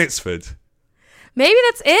bat mitzvahed. Maybe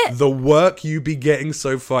that's it. The work you be getting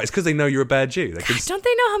so far, it's because they know you're a bad Jew. Don't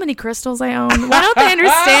they know how many crystals I own? Why don't they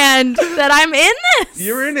understand that I'm in this?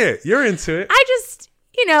 You're in it. You're into it. I just,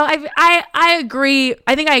 I agree.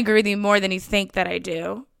 I think I agree with you more than you think that I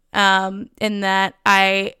do. In that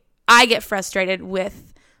I get frustrated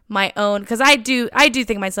with my own, because I do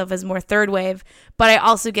think of myself as more third wave, but I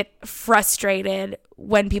also get frustrated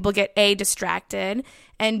when people get A, distracted,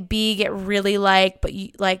 and B, get really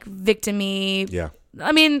victim-y. Yeah.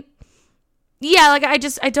 I mean, yeah, like I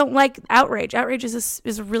don't like outrage. Outrage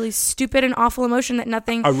is a really stupid and awful emotion that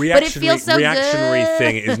nothing. A but it feels so reactionary good.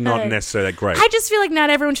 thing is not necessarily that great. I just feel like not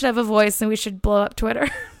everyone should have a voice, and we should blow up Twitter.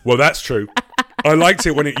 Well, that's true. I liked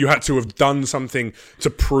it when you had to have done something to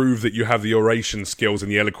prove that you have the oration skills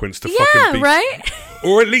and the eloquence to fucking be... right?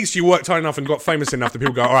 Or at least you worked hard enough and got famous enough that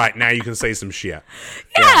people go, all right, now you can say some shit.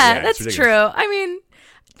 Yeah, that's true. I mean,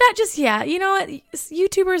 not just, you know what?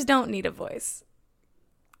 YouTubers don't need a voice.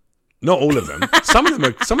 Not all of them. Some of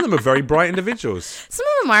them are very bright individuals. Some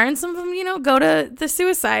of them are, and some of them, go to the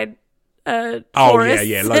suicide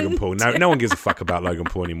forests. Logan Paul. No one gives a fuck about Logan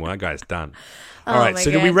Paul anymore. That guy's done. All right, so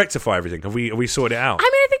did we rectify everything? Have we sorted it out? I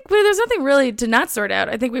mean, I think there's nothing really to not sort out.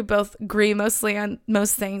 I think we both agree mostly on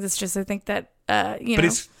most things. It's just I think that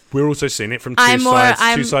But we're also seeing it from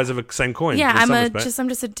two sides of the same coin. Yeah, I'm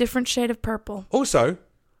just a different shade of purple. Also,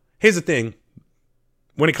 here's the thing.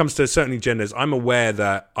 When it comes to certainly genders, I'm aware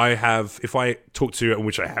that I have, if I talk to,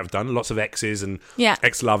 which I have done, lots of exes and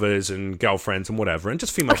ex-lovers and girlfriends and whatever, and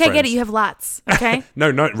just female friends. Okay, get it. You have lots, okay? No,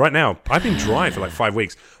 right now. I've been dry for like 5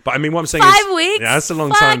 weeks. But I mean, what I'm saying 5 weeks? Yeah, that's a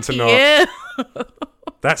long time to not...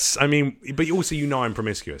 That's, I mean, but also I'm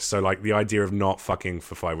promiscuous. So like the idea of not fucking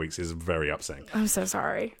for 5 weeks is very upsetting. I'm so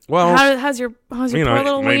sorry. Well, how's your poor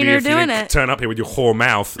little wiener doing it? Maybe if you turn up here with your whore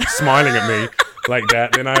mouth smiling at me like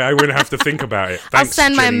that, then I wouldn't have to think about it. Thanks, I'll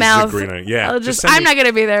send my mouth. Yeah, I'm not going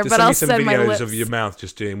to be there, but I'll send my lips. Send me some videos of your mouth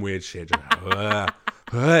just doing weird shit.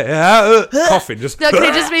 Coughing. Just could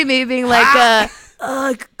it just be me being like,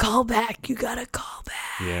 call back. You got to call back.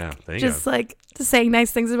 Yeah, there you just go. like saying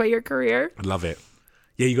nice things about your career. I love it.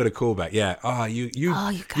 Yeah, you got a call back. Yeah.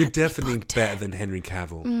 You're definitely better than Henry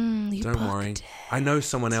Cavill. Don't worry. I know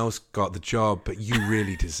someone else got the job, but you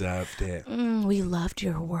really deserved it. We loved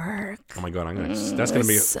your work. Oh my God, that's going to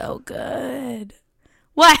be so good.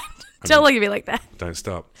 What? Don't look at me like that. Don't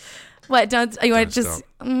stop. What? You want to just?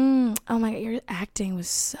 Oh my God, your acting was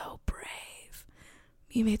so brave.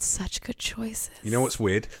 You made such good choices. You know what's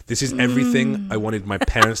weird? This is everything I wanted my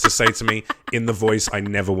parents to say to me in the voice I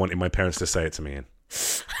never wanted my parents to say it to me in.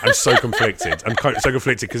 I'm so conflicted. So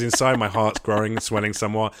conflicted because inside my heart's growing and swelling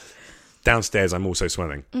somewhat. Downstairs, I'm also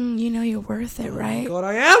swelling. You know you're worth it, right? God,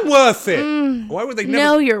 I am worth it. Why would they never?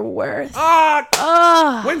 Know your worth.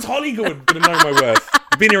 When's Hollywood going to know my worth?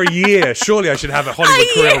 I've been here a year. Surely I should have a Hollywood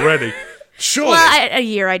career already. Surely. Well, a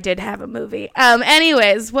year I did have a movie.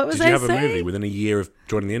 Anyways, what was I saying? Did you have a movie within a year of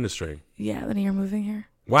joining the industry? Yeah, then a year moving here.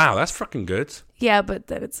 Wow, that's fucking good. Yeah, but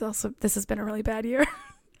this has been a really bad year.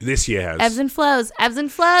 This year has. Ebbs and flows, Isn't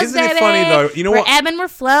baby. it funny though? You know what? We're ebbing, we're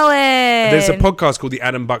flowing. There's a podcast called the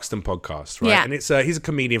Adam Buxton Podcast, right? Yeah. And he's a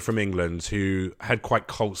comedian from England who had quite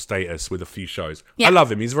cult status with a few shows. Yeah. I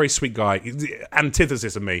love him. He's a very sweet guy. He's the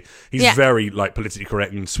antithesis of me. He's very like politically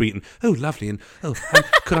correct and sweet and lovely and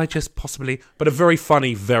could I just possibly? But a very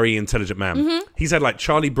funny, very intelligent man. Mm-hmm. He's had like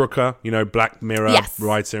Charlie Brooker, Black Mirror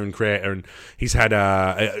writer and creator, and he's had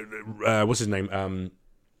what's his name?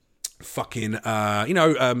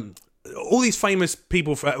 All these famous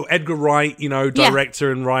people, Edgar Wright,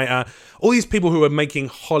 director and writer, all these people who are making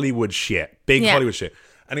Hollywood shit, big Hollywood shit.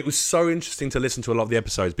 And it was so interesting to listen to a lot of the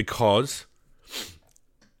episodes because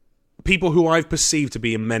people who I've perceived to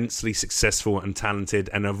be immensely successful and talented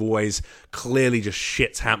and have always clearly just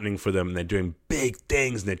shit's happening for them and they're doing big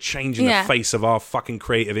things and they're changing the face of our fucking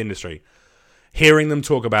creative industry. Hearing them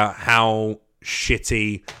talk about how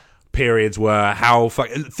shitty periods were,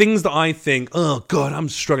 things that I think, oh God, I'm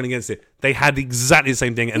struggling against it. They had exactly the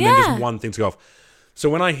same thing and then just one thing to go off. So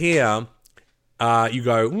when I hear you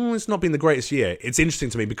go, it's not been the greatest year, it's interesting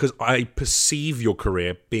to me because I perceive your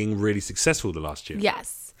career being really successful the last year.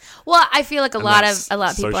 Yes. Well, I feel like a lot of people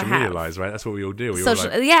social have. Media lies, right? That's what we all do.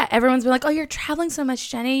 Everyone's been like, "Oh, you're traveling so much,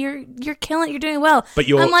 Jenny. You're killing it. You're doing well." But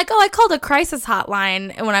I'm like, "Oh, I called a crisis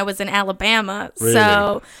hotline when I was in Alabama." Really?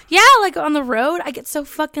 So like on the road, I get so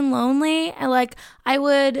fucking lonely. And like, I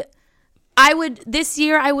would this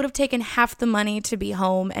year, I would have taken half the money to be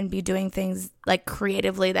home and be doing things like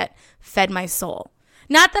creatively that fed my soul.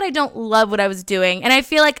 Not that I don't love what I was doing, and I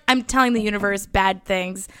feel like I'm telling the universe bad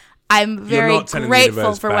things. I'm very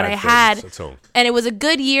grateful for what I had. And it was a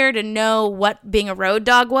good year to know what being a road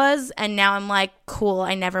dog was. And now I'm like, cool,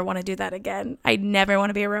 I never want to do that again. I never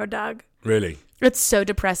want to be a road dog. Really? It's so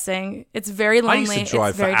depressing. It's very lonely. I used to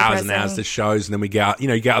drive for hours and hours to shows and then we get out,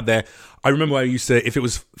 you get out there. I remember I used to, if it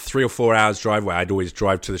was 3 or 4 hours drive away, I'd always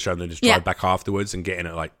drive to the show and then just drive back afterwards and get in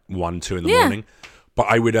at like 1, 2 in the morning. But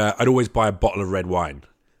I'd always buy a bottle of red wine.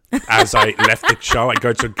 as I left the show. I'd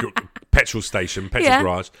go to a petrol station,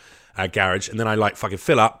 garage, garage, and then I like fucking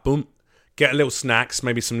fill up, boom, get a little snacks,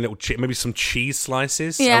 maybe some little maybe some cheese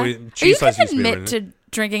slices. Yeah. Cheese Are you slices going to admit to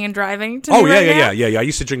drinking and driving? To Oh, me yeah, right yeah, now? yeah. I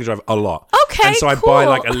used to drink and drive a lot. Okay, and so I'd cool. buy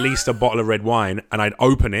like at least a bottle of red wine, and I'd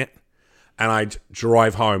open it, and I'd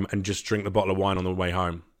drive home and just drink the bottle of wine on the way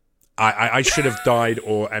home. I should have died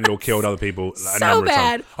or killed other people. So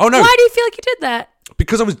bad. Oh no! Why do you feel like you did that?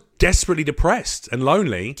 Because I was desperately depressed and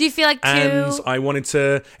lonely. Do you feel like And I wanted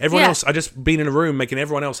to... Everyone else... I just been in a room making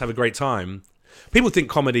everyone else have a great time. People think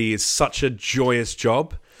comedy is such a joyous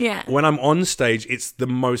job. Yeah. When I'm on stage, it's the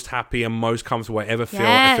most happy and most comfortable I ever feel.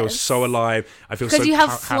 I feel so alive. I feel so because you have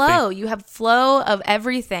happy. flow. You have flow of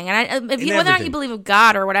everything, and whether or not you believe of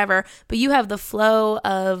God or whatever, but you have the flow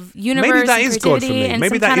of universe. Maybe that and is God for creativity me. and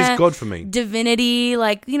Maybe some that is kinda God for me. Divinity,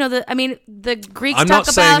 like the Greeks I'm talk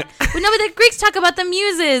not saying- about. But the Greeks talk about the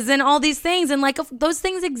muses and all these things, and like those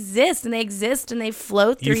things exist, and they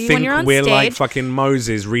flow through you when you're on we're stage. like fucking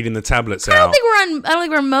Moses reading the tablets out? I don't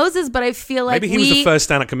think we're Moses, but I feel like Maybe he was the first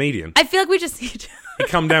stand-up comedian. I feel like we just need to. He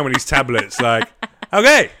come down with his tablets like,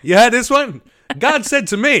 okay, you heard this one? God said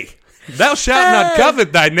to me, thou shalt not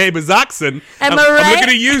covet thy neighbor's oxen. Am I'm I right?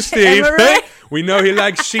 looking at you, Steve. Am I right? We know he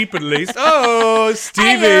likes sheep at least. Oh,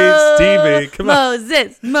 Stevie, come on.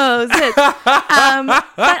 Moses. But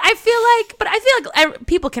I feel like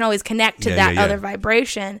people can always connect to that other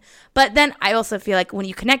vibration. But then I also feel like when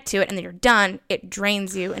you connect to it and then you're done, it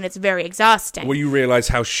drains you and it's very exhausting. Well, you realize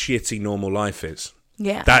how shitty normal life is.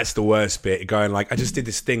 Yeah. That's the worst bit. Going like, I just did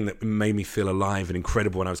this thing that made me feel alive and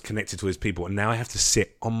incredible and I was connected to his people. And now I have to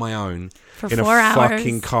sit on my own for in 4 hours.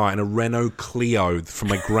 Fucking car in a Renault Clio from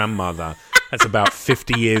my grandmother. That's about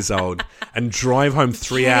 50 years old. And drive home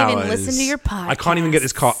 3 hours. Even listen to your podcast. I can't even get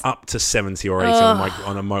this car up to 70 or 80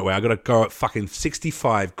 on a motorway. I got to go at fucking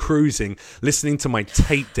 65, cruising, listening to my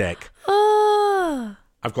tape deck.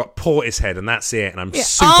 I've got Portishead and that's it. And I'm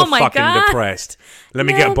super fucking depressed. Let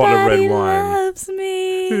me get a bottle of red wine. Loves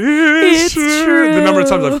me. It's true. The number of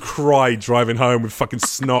times I've cried driving home with fucking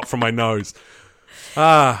snot from my nose.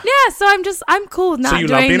 Yeah, so I'm cool with not So you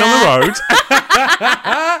doing love being that. on the road?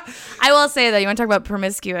 I will say though, you want to talk about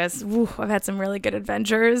promiscuous? Woo, I've had some really good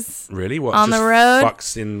adventures. Really? What? On just the road?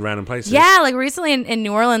 Fucks in random places? Yeah, like recently in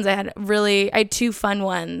New Orleans, I had 2 fun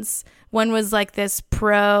ones. One was like this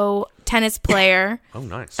pro tennis player. Oh,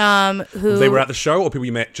 nice. Who They were at the show or people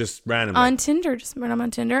you met just randomly? on Tinder, just met him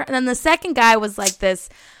on Tinder. And then the second guy was like this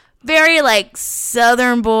very like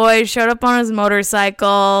Southern boy, showed up on his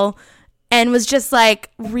motorcycle and was just like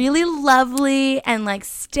really lovely and like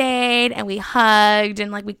stayed and we hugged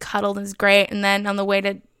and like we cuddled and it was great. And then on the way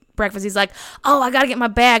to breakfast, he's like, oh, I got to get my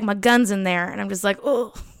bag. My gun's in there. And I'm just like,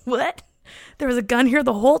 oh, what? There was a gun here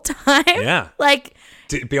the whole time? Yeah. Like...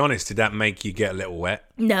 Be honest, did that make you get a little wet?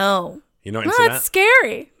 No. You're not into No, that? it's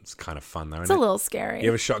scary. It's kind of fun though, It's isn't a little scary. You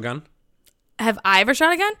have a shotgun? Have I ever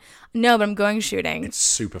shot a gun? No, but I'm going shooting. It's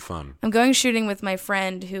super fun. I'm going shooting with my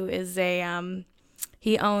friend who is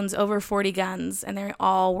he owns over 40 guns and they're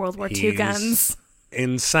all World War II guns.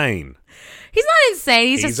 Insane. He's not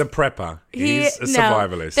insane. He's a prepper. He's a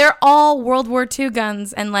survivalist. They're all World War II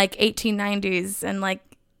guns and like 1890s and like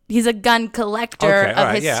he's a gun collector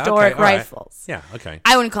of historic rifles. Yeah, okay.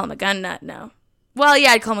 I wouldn't call him a gun nut, no. Well,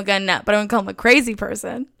 yeah, I'd call him a gun nut, but I wouldn't call him a crazy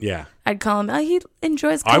person. Yeah. I'd call him, he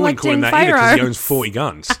enjoys I wouldn't call him collecting that either because firearms. he owns 40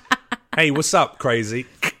 guns. Hey, what's up, crazy?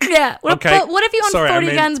 Yeah. Okay. But what if you own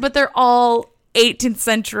 40 guns, but they're all 18th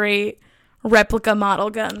century replica model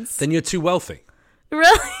guns? Then you're too wealthy.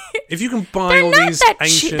 Really? If you can buy They're all not these that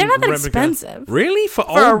ancient cheap. They're not that replica- expensive. Really? For a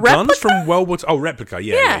old guns replica? from World War II? Oh, replica.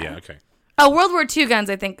 Yeah, okay. Oh, World War II guns,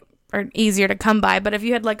 I think, are easier to come by. But if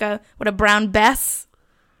you had like a Brown Bess?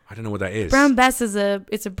 I don't know what that is. Brown Bess is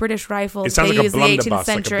it's a British rifle. It sounds they like a use in the 18th blunderbuss, like a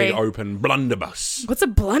century. big open blunderbuss. What's a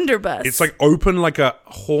blunderbuss? It's like open like a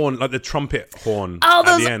horn, like the trumpet horn. Oh, at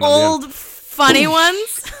those the end, old funny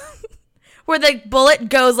ones? Where the bullet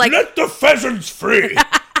goes like... Let the pheasants free!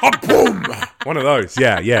 A boom! One of those.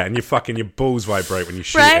 Yeah. And your balls vibrate when you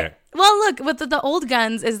shoot right? it. Well, look, with the old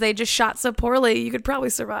guns, is they just shot so poorly, you could probably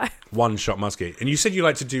survive. One-shot musket. And you said you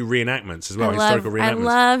like to do reenactments as well, historical reenactments. I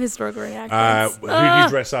love historical reenactments. Who do you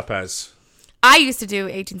dress up as? I used to do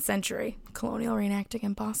 18th century colonial reenacting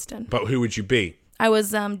in Boston. But who would you be? I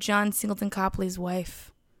was John Singleton Copley's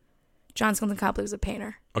wife. John Singleton Copley was a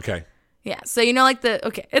painter. Okay. Yeah, so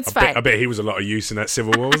it's fine. I bet he was a lot of use in that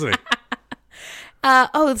Civil War, wasn't he?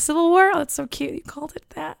 The Civil War? Oh, that's so cute. You called it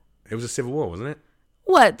that. It was a Civil War, wasn't it?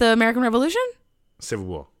 What, the American Revolution? Civil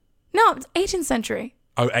War. No, it's 18th century.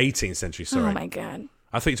 Oh, 18th century, sorry. Oh, my God.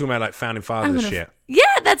 I thought you were talking about like founding fathers and shit. Yeah,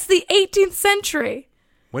 that's the 18th century.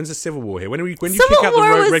 When's the Civil War here? When you Civil kick out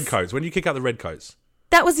War the was- redcoats? When do you kick out the redcoats?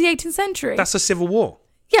 That was the 18th century. That's a civil war.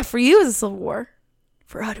 Yeah, for you it was a civil war.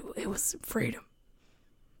 For us, it was freedom.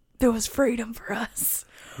 There was freedom for us.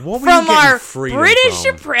 What were From you getting our freedom British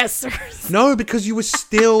from? oppressors. No, because you were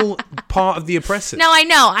still part of the oppressors. No, I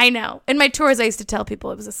know. In my tours, I used to tell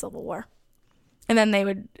people it was a civil war. And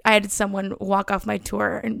then I had someone walk off my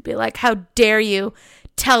tour and be like, how dare you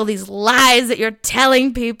tell these lies that you're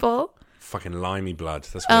telling people? Fucking limey blood.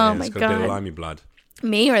 That's what it is. My It's got a bit of God. limey blood.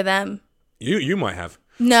 Me or them? You might have.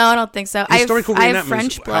 No, I don't think so. Historical I have reenactments,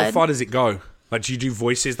 French blood. how far does it go? Like, do you do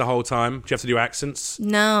voices the whole time? Do you have to do accents?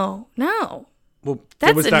 No. Well, there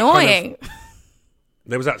That's was that annoying.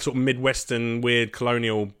 there was that sort of Midwestern weird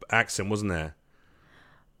colonial accent, wasn't there?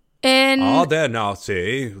 And Are there now,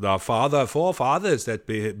 see, the forefathers that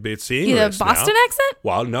be seeing the us now? Boston accent?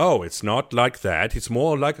 Well, no, it's not like that. It's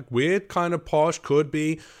more like a weird kind of posh, could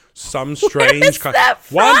be some strange is kind. that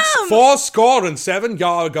from? Once 47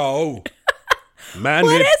 years ago. Man,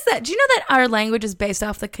 What is that? Do you know that our language is based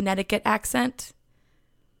off the Connecticut accent?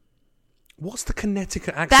 what's the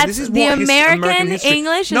Connecticut accent? That's This is the what American history.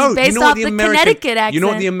 English is No, based you know what off the Connecticut accent. You know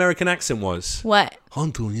what the American accent was? What?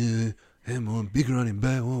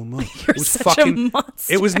 It was such a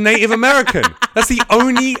monster. It was Native American. That's the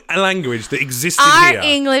only language that existed Our here.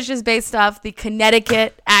 English is based off the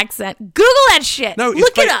Connecticut accent. Google that shit. No,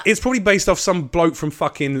 Look it up. It's probably based off some bloke from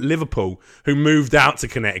fucking Liverpool who moved out to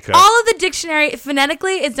Connecticut. All of the dictionary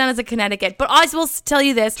phonetically is done as a Connecticut. But I will tell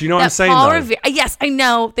you this. Do you know what that I'm saying, Paul though? Revere, yes, I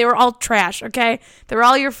know. They were all trash, okay? They were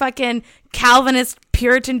all your fucking Calvinist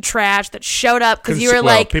Puritan trash that showed up because you were Well,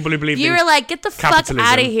 like, people who believed you in were like, get the fuck capitalism,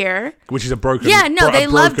 out of here. which is a broken, Yeah, no, they a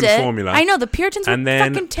loved broken it. formula. I know the Puritans were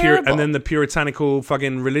fucking terrible. and then the puritanical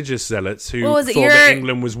fucking religious zealots who What was it? thought that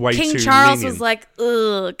England was way King too Charles lenient. was like,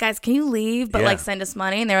 ugh, guys, can you leave? But Yeah. like send us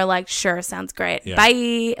money. And they were like, sure, sounds great. Yeah.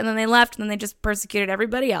 Bye. And then they left and then they just persecuted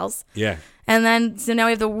everybody else. Yeah. And then, so now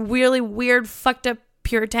we have the really weird, fucked up,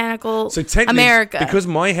 puritanical So technically, America. because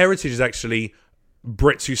my heritage is actually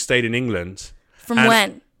Brits who stayed in England. From and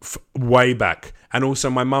when? Way back. And also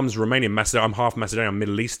my mum's Romanian, I'm half Macedonian, I'm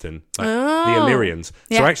Middle Eastern, like the Illyrians.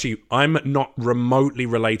 Yeah. So actually, I'm not remotely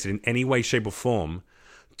related in any way, shape or form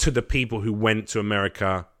to the people who went to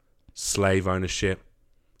America, slave ownership,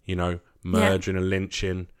 murdering and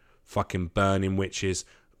lynching, fucking burning witches.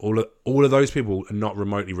 All of those people are not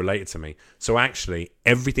remotely related to me. So actually,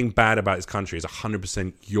 everything bad about this country is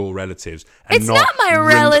 100% your relatives. And It's not my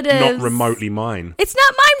relatives. Not remotely mine. It's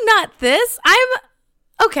not, I'm not this.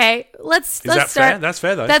 Okay, let's that start. fair? That's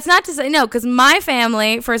fair, though. That's not to say, no, because my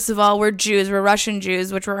family, first of all, we're Jews. We're Russian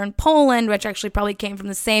Jews, which were in Poland, which actually probably came from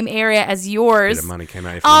the same area as yours. Bit of money came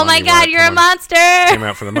out here for Oh the my money, God, right? you're Come a on. monster. Came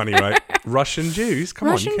out for the money, right? Russian Jews? Come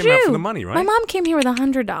Russian on, you Jew. came out for the money, right? My mom came here with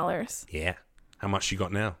 $100. Yeah. How much she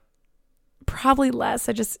got now? Probably less.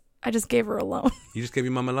 I just gave her a loan. You just gave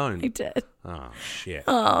your mum a loan? I did. Oh, shit.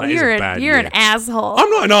 Oh, That is you're a bad you're year. an asshole. I'm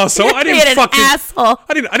not an arsehole. I You're didn't an fucking... asshole.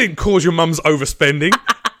 I didn't cause your mum's overspending.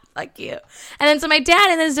 Fuck you. And then so my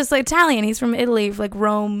dad is just like Italian. He's from Italy, like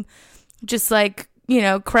Rome, just like,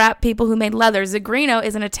 crap people who made leather. Zagrino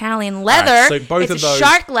is an Italian leather. Right, so both it's of a those-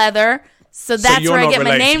 shark leather. So that's you're where I not get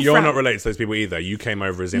my name You're from. not related to those people either. You came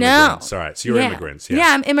over as No. immigrants. All right, so you're Yeah. immigrants. Yeah. Yeah,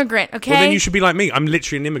 I'm immigrant, okay? Well, then you should be like me. I'm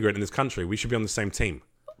literally an immigrant in this country. We should be on the same team.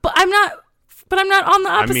 But I'm not on the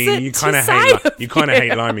I opposite mean, you kind of side hate of you kind of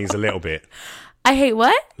hate limeys a little bit. I hate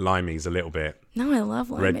what? Limeys a little bit. No, I love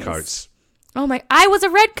limeys. Redcoats. Oh my, I was a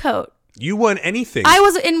redcoat. You weren't anything. I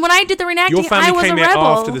was, and when I did the reenacting, Your family I was came a here rebel.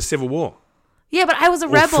 after the Civil War. Yeah, but I was a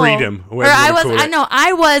rebel. freedom, or Or whatever you I wanna was, call I it. know,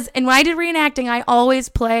 I was, and when I did reenacting, I always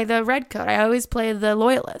play the redcoat. I always play the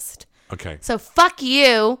loyalist. Okay. So fuck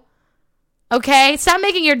you. Okay? Stop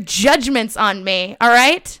making your judgments on me, all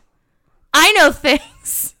right? I know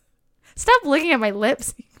things. Stop looking at my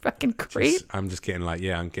lips, you fucking creep. I'm just getting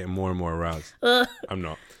I'm getting more and more aroused. I'm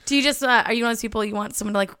not. Do you just, are you one of those people you want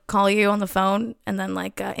someone to like call you on the phone and then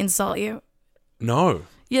like insult you? No.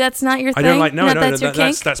 Yeah, that's not your thing? I don't like. No, That's your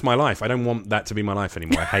kink? that's my life. I don't want that to be my life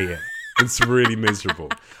anymore. I hate it. It's really miserable.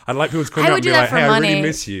 I'd like people to call me I up would and do be that like, for "Hey, I really money.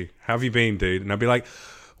 miss you. How have you been, dude?" And I'd be like,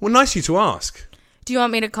 "Well, nice of you to ask." Do you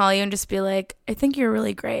want me to call you and just be like, I think you're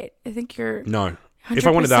really great. I think you're... No. If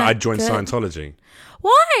I wanted that, 100% I'd join good. Scientology.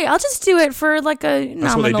 Why? I'll just do it for like a nominal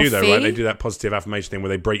That's what they do, though, fee. right? They do that positive affirmation thing where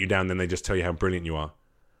they break you down, then they just tell you how brilliant you are.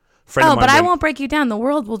 Friend Oh, of mine but I went- won't break you down. The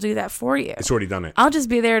world will do that for you. It's already done it. I'll just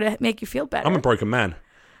be there to make you feel better. I'm a broken man.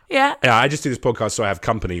 Yeah. Yeah, I just do this podcast so I have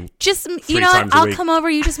company. Just, 3 you know what? times a I'll week. come over.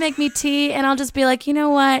 You just make me tea and I'll just be like, you know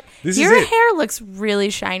what? This is Your it. hair looks really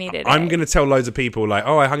shiny today. I'm going to tell loads of people like,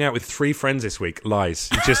 "Oh, I hung out with 3 friends this week." Lies.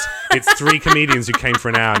 It's 3 comedians who came for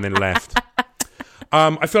an hour and then left.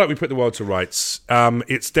 I feel like we put the world to rights.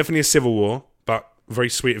 It's definitely a civil war, but very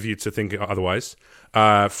sweet of you to think otherwise.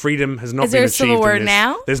 Freedom has not been achieved. Is there a civil war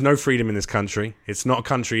now? There's no freedom in this country. It's not a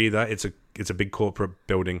country either. It's a big corporate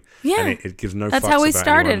building. Yeah, and it gives no. That's fucks how we about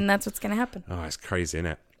started, anyone. and that's what's going to happen. Oh, it's crazy, isn't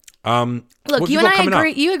it? Look, you and I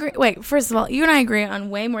agree. You agree. Wait, first of all, you and I agree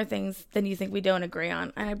on way more things than you think we don't agree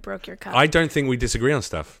on. And I broke your cup. I don't think we disagree on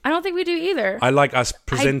stuff. I don't think we do either. I like us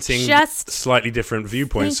presenting slightly different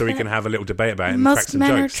viewpoints so we can have a little debate about it and crack some jokes.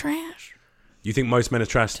 Most men are trash. You think most men are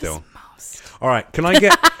trash still? Most. All right, can I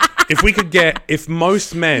get... if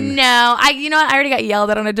most men... No, you know what? I already got yelled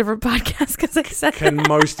at on a different podcast because I said Can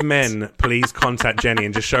most men please contact Jenny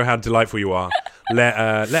and just show how delightful you are? Let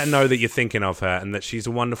her know that you're thinking of her and that she's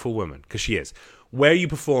a wonderful woman, because she is. Where are you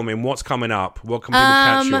performing? What's coming up? What can people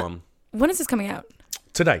catch you on? When is this coming out?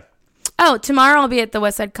 Today. Oh, tomorrow I'll be at the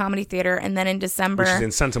West Side Comedy Theater, and then in December... Which is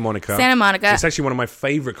in Santa Monica. It's actually one of my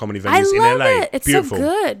favorite comedy venues in LA. I love it. It's beautiful. So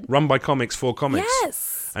good. Run by comics for comics.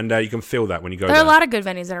 Yes. And you can feel that when you go there. There are a lot of good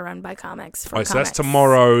venues that are run by comics. All right, so that's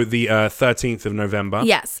tomorrow, the 13th of November.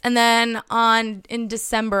 Yes. And then in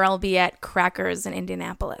December, I'll be at Crackers in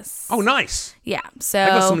Indianapolis. Oh, nice. Yeah. So I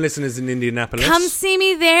got some listeners in Indianapolis. Come see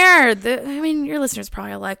me there. Your listeners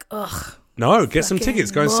probably are like, ugh. No, get some tickets.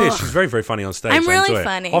 Go and see her. She's very, very funny on stage. I'm really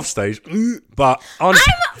funny. Off stage, but on...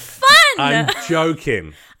 I'm fun. I'm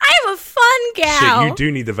joking. I'm a fun gal. Shit, you do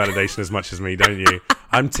need the validation as much as me, don't you?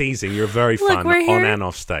 I'm teasing. You're very fun on and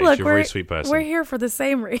off stage. You're a very sweet person. We're here for the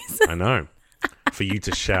same reason. I know. For you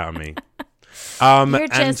to shout at me.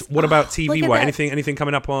 And what about TV? What? Anything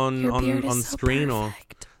coming up on screen?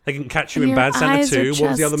 Perfect. Or they can catch you in Bad Santa 2. What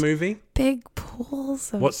was the other movie? Big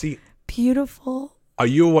pools of What's the beautiful... Oh,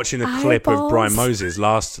 you were watching a clip of eyeballs. Brian Moses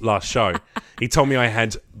last show. He told me I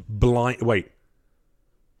had Wait.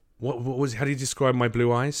 What was? How do you describe my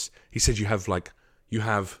blue eyes? He said you have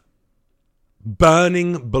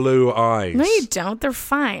burning blue eyes. No, you don't. They're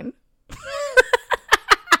fine. They're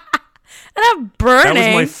not burning.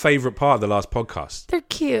 That was my favorite part of the last podcast. They're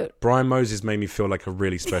cute. Brian Moses made me feel like a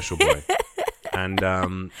really special boy. And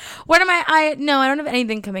what am I don't have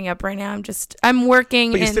anything coming up right now. I'm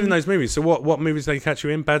working. But you're still in those movies. So what movies do they catch you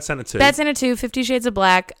in? Bad Santa 2. Bad Santa 2, 50 Shades of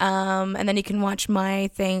Black. And then you can watch my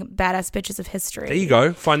thing, Badass Bitches of History. There you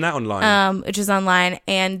go. Find that online. Which is online.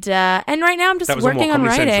 And right now I'm just working on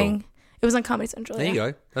writing. Central? It was on Comedy Central. There you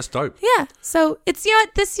go. That's dope. Yeah. So it's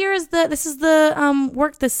this year is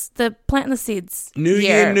the planting the seeds. New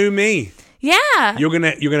year, new me. Yeah. You're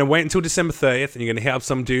gonna wait until December 30th, and you're gonna hit up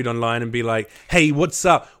some dude online and be like, "Hey, what's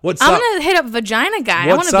up? I'm gonna hit up Vagina Guy.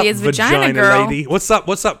 I want to be his vagina girl. Lady? What's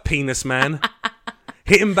up, penis man?"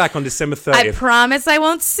 Hit him back on December 30th. I promise I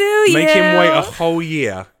won't sue you. Make him wait a whole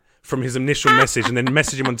year from his initial message, and then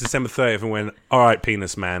message him on December 30th and went, "All right,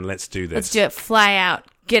 penis man, let's do this. Let's do it. Fly out.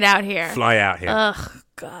 Get out here. Fly out here." Ugh,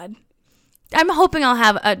 God. I'm hoping I'll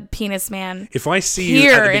have a penis man. If I see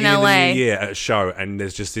you at the beginning of the new year at a show and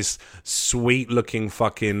there's just this sweet-looking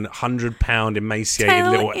fucking 100-pound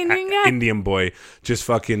emaciated little Indian boy just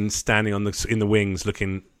fucking standing in the wings,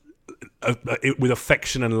 looking with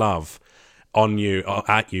affection and love on you or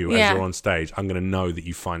at you as you're on stage, I'm gonna know that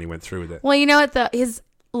you finally went through with it. Well, you know what?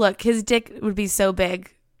 His dick would be so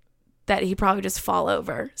big that he'd probably just fall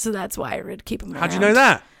over. So that's why I would keep him around. How'd you know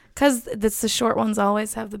that? Because the short ones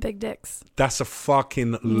always have the big dicks. That's a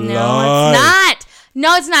fucking lie. No, it's not.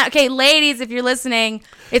 No, it's not. Okay, ladies, if you're listening,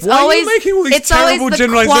 it's Why always... Why are you making all these terrible the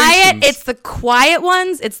generalizations? It's the quiet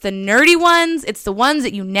ones. It's the nerdy ones. It's the ones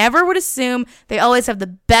that you never would assume. They always have the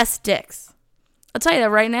best dicks. I'll tell you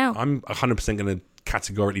that right now. I'm 100% going to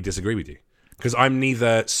categorically disagree with you. Because I'm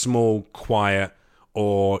neither small, quiet,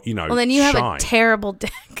 or, Well, then you shy. have a terrible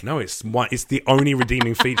dick. No, it's the only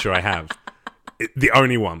redeeming feature I have. The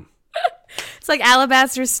only one. It's like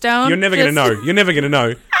Alabaster Stone. You're never going to know. You're never going to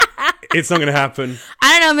know. It's not going to happen.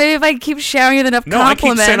 I don't know. Maybe if I keep showering you enough compliments. No,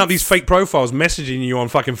 I keep setting up these fake profiles, messaging you on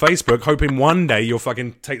fucking Facebook, hoping one day you'll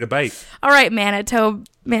fucking take the bait. All right, Manitoba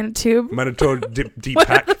Deep What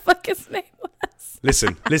Pack. the fuck his name was?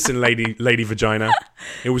 Listen, lady vagina.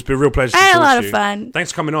 It was a real pleasure to I had talk a lot to of you. fun.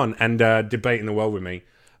 Thanks for coming on and debating the world with me.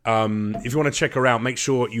 If you want to check her out, make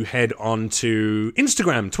sure you head on to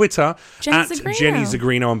Instagram, Twitter, at Jenny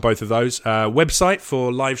Zagrino on both of those. Website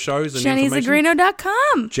for live shows and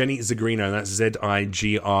JennyZagrino.com. Jenny Zagrino, that's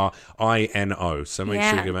Zigrino. So make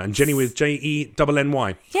sure you give it. And Jenny with Jenny.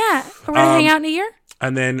 Yeah. We're going to hang out in a year?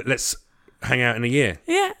 And then let's hang out in a year.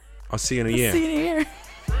 Yeah. I'll see you in a year. See you in a year.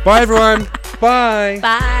 Bye, everyone. Bye.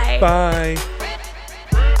 Bye. Bye.